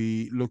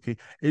be looking?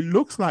 It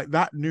looks like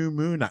that new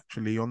moon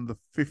actually on the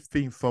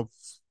 15th of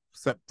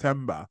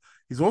September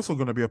is also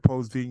going to be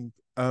opposing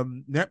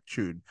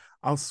Neptune.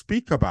 I'll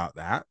speak about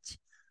that.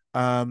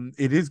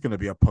 It is going to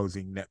be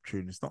opposing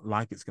Neptune. It's not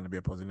like it's going to be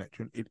opposing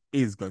Neptune. It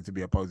is going to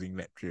be opposing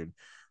Neptune.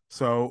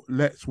 So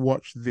let's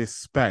watch this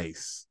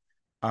space.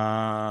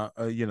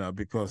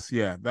 Because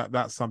yeah,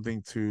 that's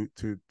something to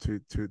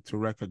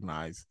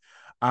recognize.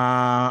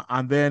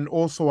 And then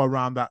also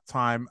around that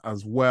time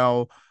as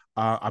well,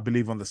 I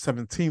believe on the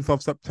 17th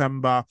of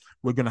September,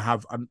 we're going to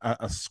have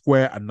a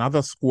square,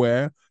 another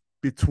square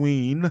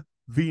between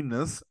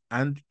Venus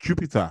and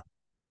Jupiter.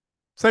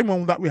 Same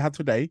one that we had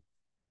today,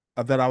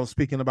 that I was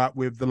speaking about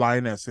with the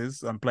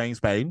Lionesses and playing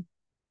Spain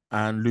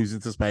and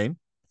losing to Spain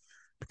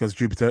because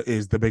Jupiter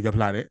is the bigger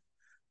planet.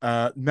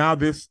 Now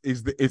it's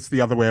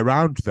the other way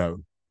around though.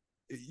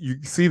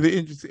 You see the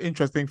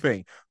interesting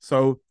thing.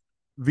 So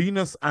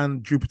Venus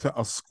and Jupiter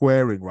are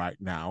squaring right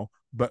now,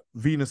 but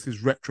Venus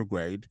is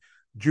retrograde.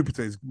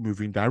 Jupiter is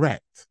moving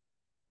direct.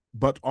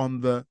 But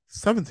on the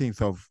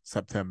 17th of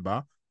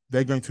September,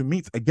 they're going to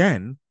meet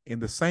again in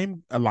the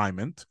same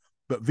alignment,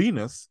 but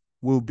Venus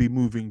will be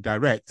moving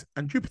direct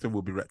and Jupiter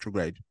will be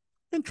retrograde.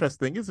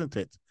 Interesting, isn't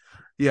it?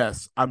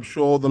 Yes, I'm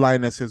sure the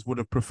Lionesses would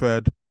have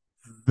preferred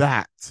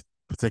that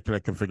particular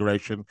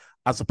configuration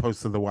as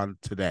opposed to the one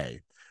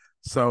today.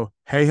 So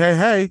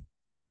hey,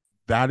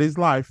 that is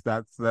life.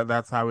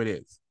 That's how it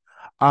is.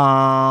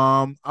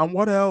 And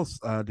what else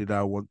did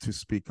I want to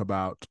speak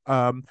about?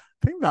 I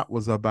think that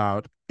was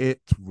about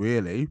it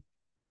really.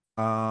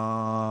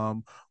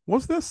 Um,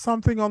 was there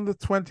something on the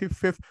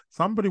 25th?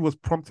 Somebody was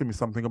prompting me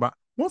something about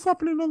what's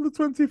happening on the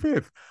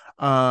 25th.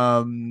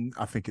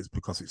 I think it's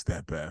because it's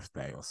their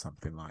birthday or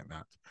something like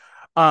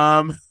that.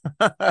 Um,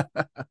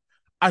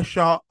 I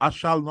shall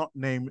not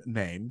name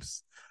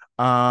names.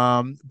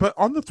 But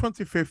on the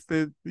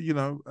 25th,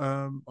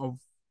 of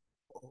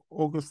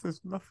August,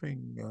 there's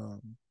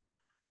nothing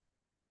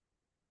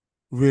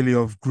really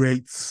of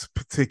great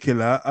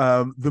particular.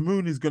 The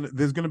moon is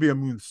there's gonna be a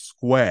moon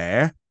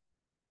square.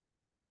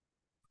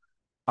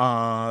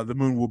 The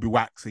moon will be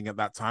waxing at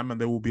that time, and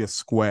there will be a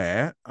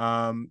square.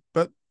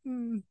 But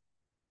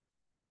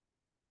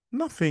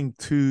nothing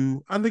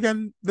too. And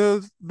again,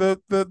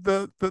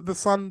 the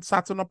Sun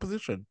Saturn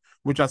opposition,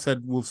 which I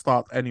said will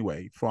start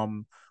anyway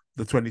from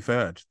the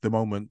 23rd, the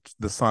moment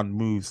the Sun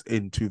moves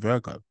into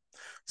Virgo.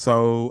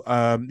 So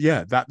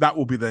yeah, that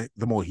will be the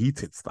more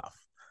heated stuff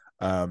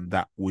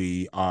that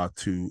we are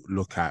to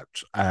look at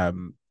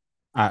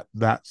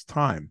that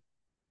time.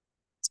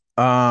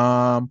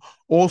 Um,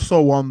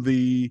 Also on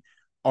the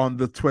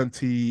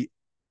 25th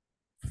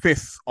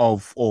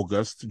of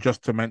August,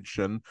 just to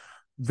mention,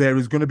 there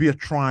is going to be a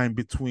trine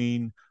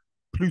between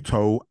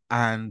Pluto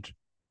and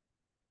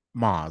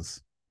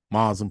Mars.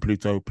 Mars and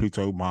Pluto,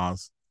 Pluto,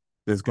 Mars.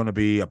 There's going to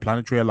be a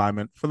planetary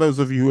alignment. For those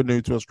of you who are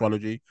new to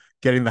astrology,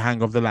 getting the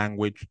hang of the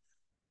language,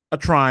 a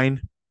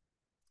trine,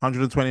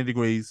 120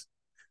 degrees.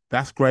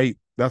 That's great.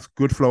 That's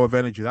good flow of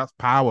energy. That's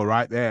power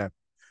right there.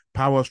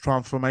 Power of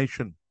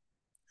transformation.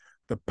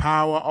 The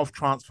power of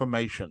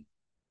transformation.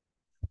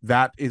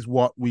 That is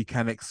what we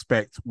can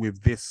expect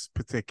with this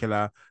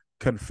particular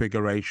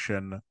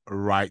configuration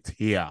right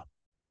here.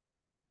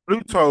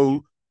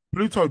 Pluto,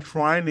 Pluto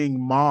trining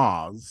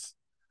Mars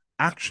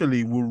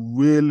actually will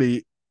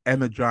really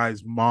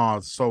energize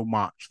Mars so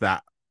much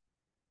that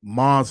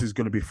Mars is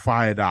going to be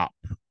fired up.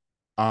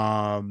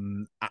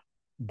 Um,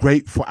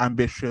 Great for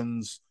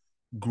ambitions,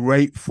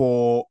 great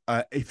for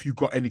if you've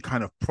got any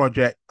kind of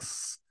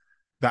projects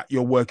that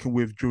you're working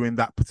with during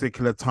that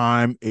particular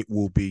time. It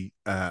will be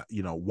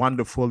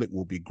wonderful. It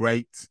will be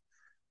great.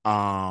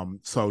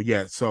 So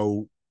yeah,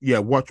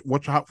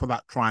 watch out for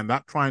that trine.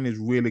 That trine is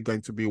really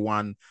going to be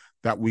one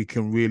that we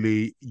can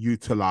really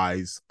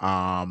utilize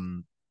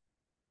to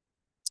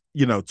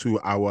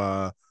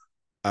our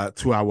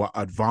to our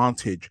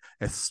advantage,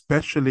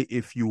 especially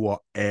if you are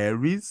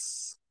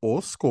Aries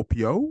or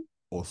Scorpio,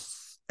 or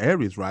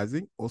Aries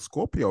rising or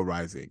Scorpio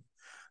rising.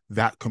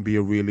 That can be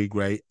a really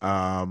great,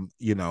 particular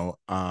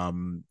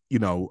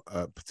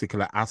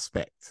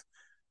aspect,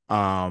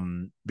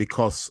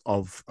 because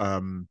of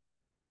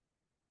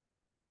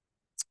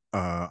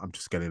I'm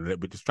just getting a little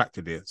bit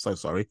distracted here. So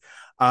sorry.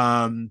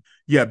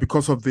 Yeah,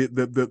 because of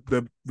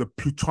the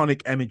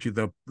plutonic energy,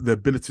 the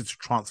ability to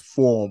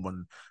transform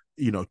and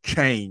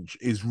change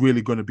is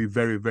really going to be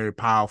very, very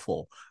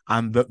powerful.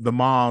 And the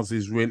Mars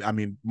is really, I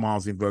mean,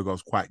 Mars in Virgo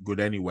is quite good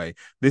anyway.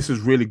 This is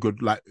really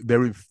good. Like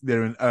they're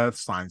in Earth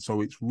sign,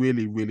 so it's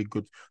really, really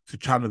good to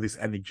channel this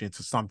energy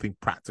into something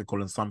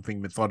practical and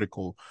something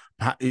methodical.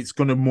 It's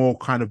going to more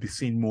kind of be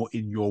seen more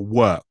in your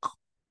work.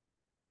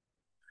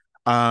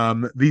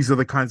 These are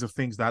the kinds of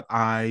things that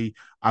I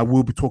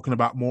will be talking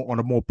about more on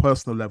a more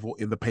personal level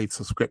in the paid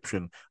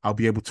subscription. I'll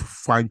be able to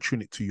fine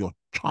tune it to your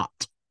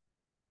chart,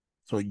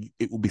 so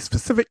it will be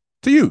specific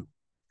to you.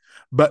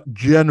 But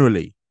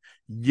generally,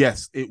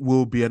 yes, it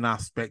will be an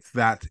aspect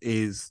that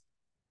is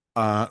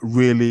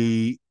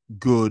really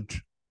good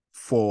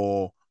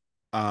for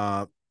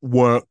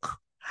work,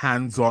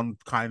 hands-on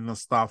kind of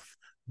stuff,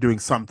 doing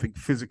something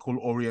physical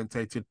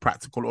orientated,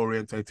 practical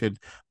orientated.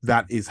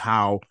 That is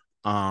how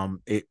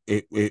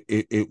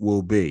it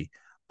will be.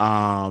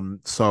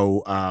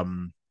 So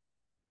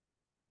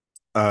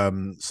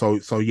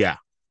yeah.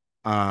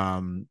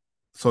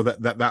 So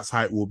that's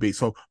how it will be.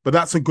 So, but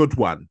that's a good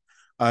one.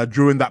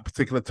 During that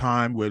particular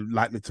time, we're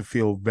likely to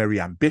feel very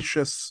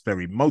ambitious,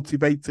 very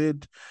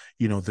motivated.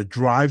 The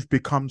drive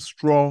becomes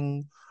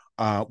strong.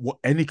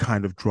 Any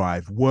kind of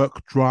drive,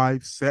 work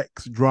drive,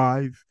 sex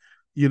drive,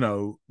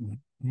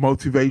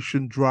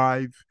 motivation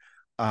drive,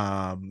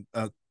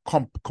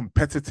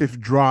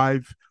 competitive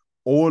drive.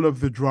 All of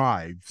the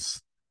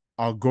drives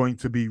are going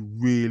to be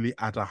really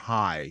at a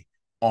high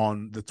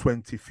on the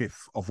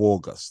 25th of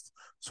August.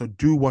 So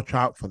do watch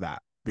out for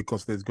that,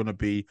 because there's going to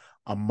be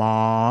a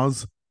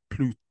Mars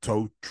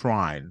Pluto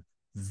trine.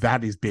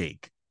 That is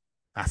big.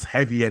 That's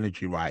heavy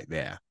energy right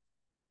there.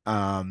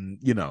 I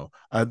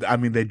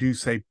mean, they do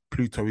say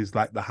Pluto is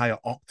like the higher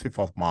octave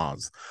of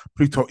Mars.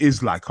 Pluto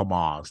is like a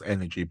Mars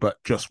energy, but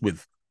just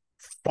with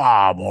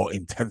far more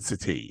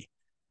intensity.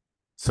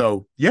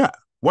 So yeah,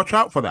 watch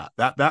out for that.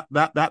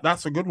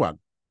 That's a good one.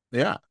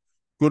 Yeah.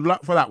 Good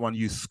luck for that one,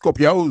 you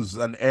Scorpios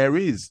and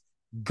Aries.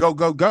 Go,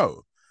 go,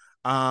 go.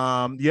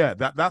 Yeah,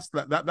 that's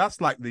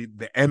like the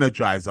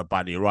Energizer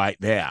bunny right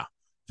there.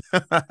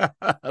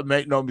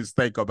 Make no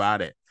mistake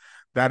about it.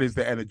 That is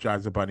the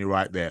Energizer bunny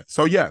right there.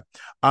 So yeah.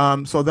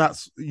 So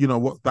that's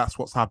that's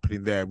what's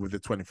happening there with the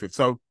 25th.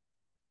 So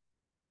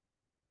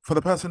for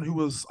the person who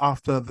was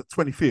after the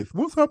 25th,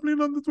 what's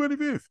happening on the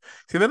 25th?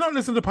 See, they're not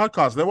listening to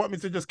podcasts. They want me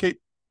to just keep.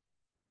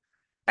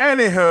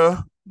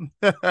 Anywho,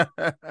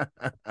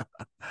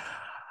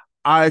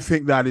 I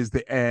think that is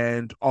the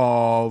end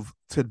of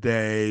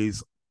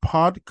today's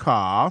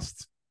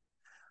podcast.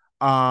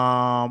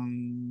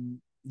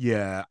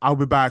 Yeah, I'll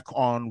be back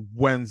on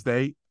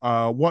Wednesday.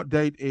 What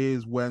date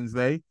is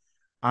Wednesday?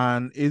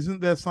 And isn't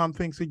there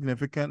something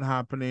significant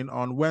happening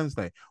on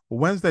Wednesday? Well,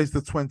 Wednesday's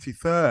the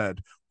 23rd.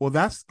 Well,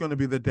 that's going to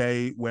be the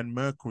day when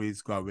Mercury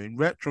is going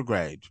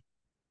retrograde.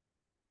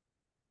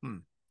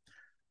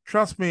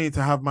 Trust me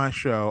to have my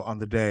show on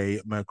the day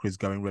Mercury is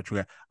going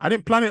retrograde. I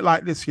didn't plan it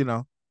like this,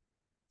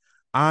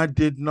 I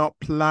did not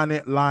plan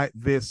it like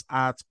this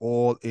at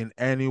all in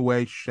any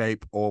way,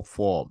 shape, or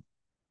form.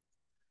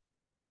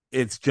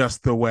 It's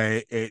just the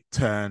way it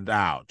turned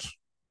out.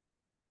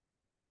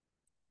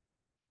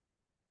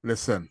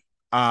 Listen,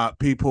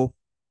 people,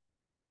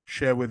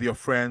 share with your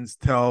friends,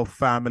 tell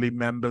family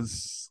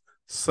members,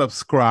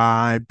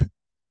 subscribe,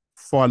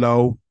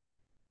 follow.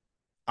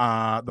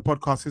 The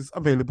podcast is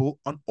available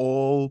on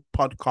all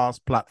podcast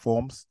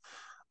platforms.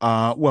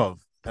 Well,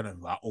 I don't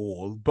know about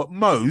all, but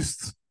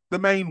most, the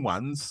main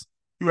ones,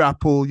 your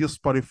Apple, your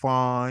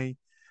Spotify,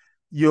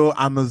 your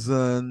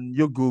Amazon,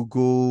 your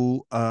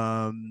Google,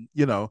 and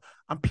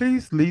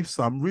please leave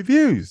some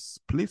reviews.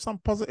 Leave some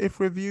positive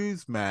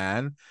reviews,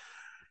 man.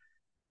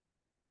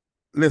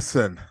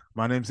 Listen,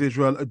 my name's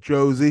Israel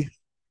Ajosi,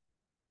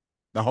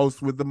 the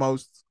host with the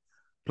most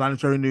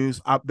planetary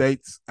news,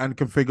 updates, and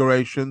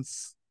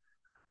configurations.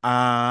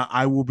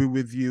 I will be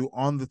with you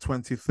on the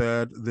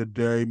 23rd, the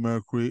day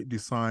Mercury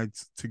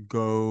decides to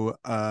go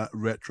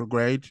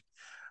retrograde.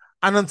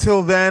 And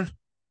until then,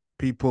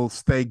 people,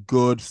 stay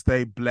good,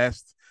 stay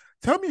blessed.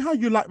 Tell me how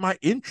you like my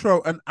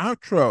intro and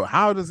outro.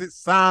 How does it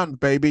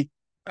sound, baby?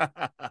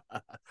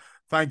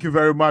 Thank you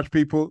very much,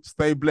 people.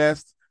 Stay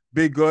blessed,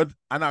 be good,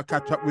 and I'll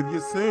catch up with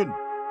you soon.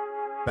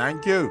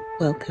 Thank you.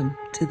 Welcome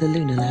to the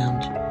Lunar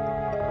Lounge.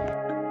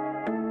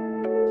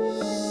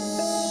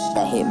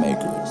 The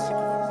Hitmakers.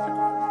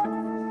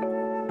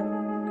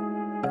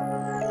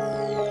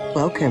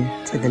 Welcome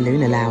to the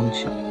Lunar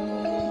Lounge.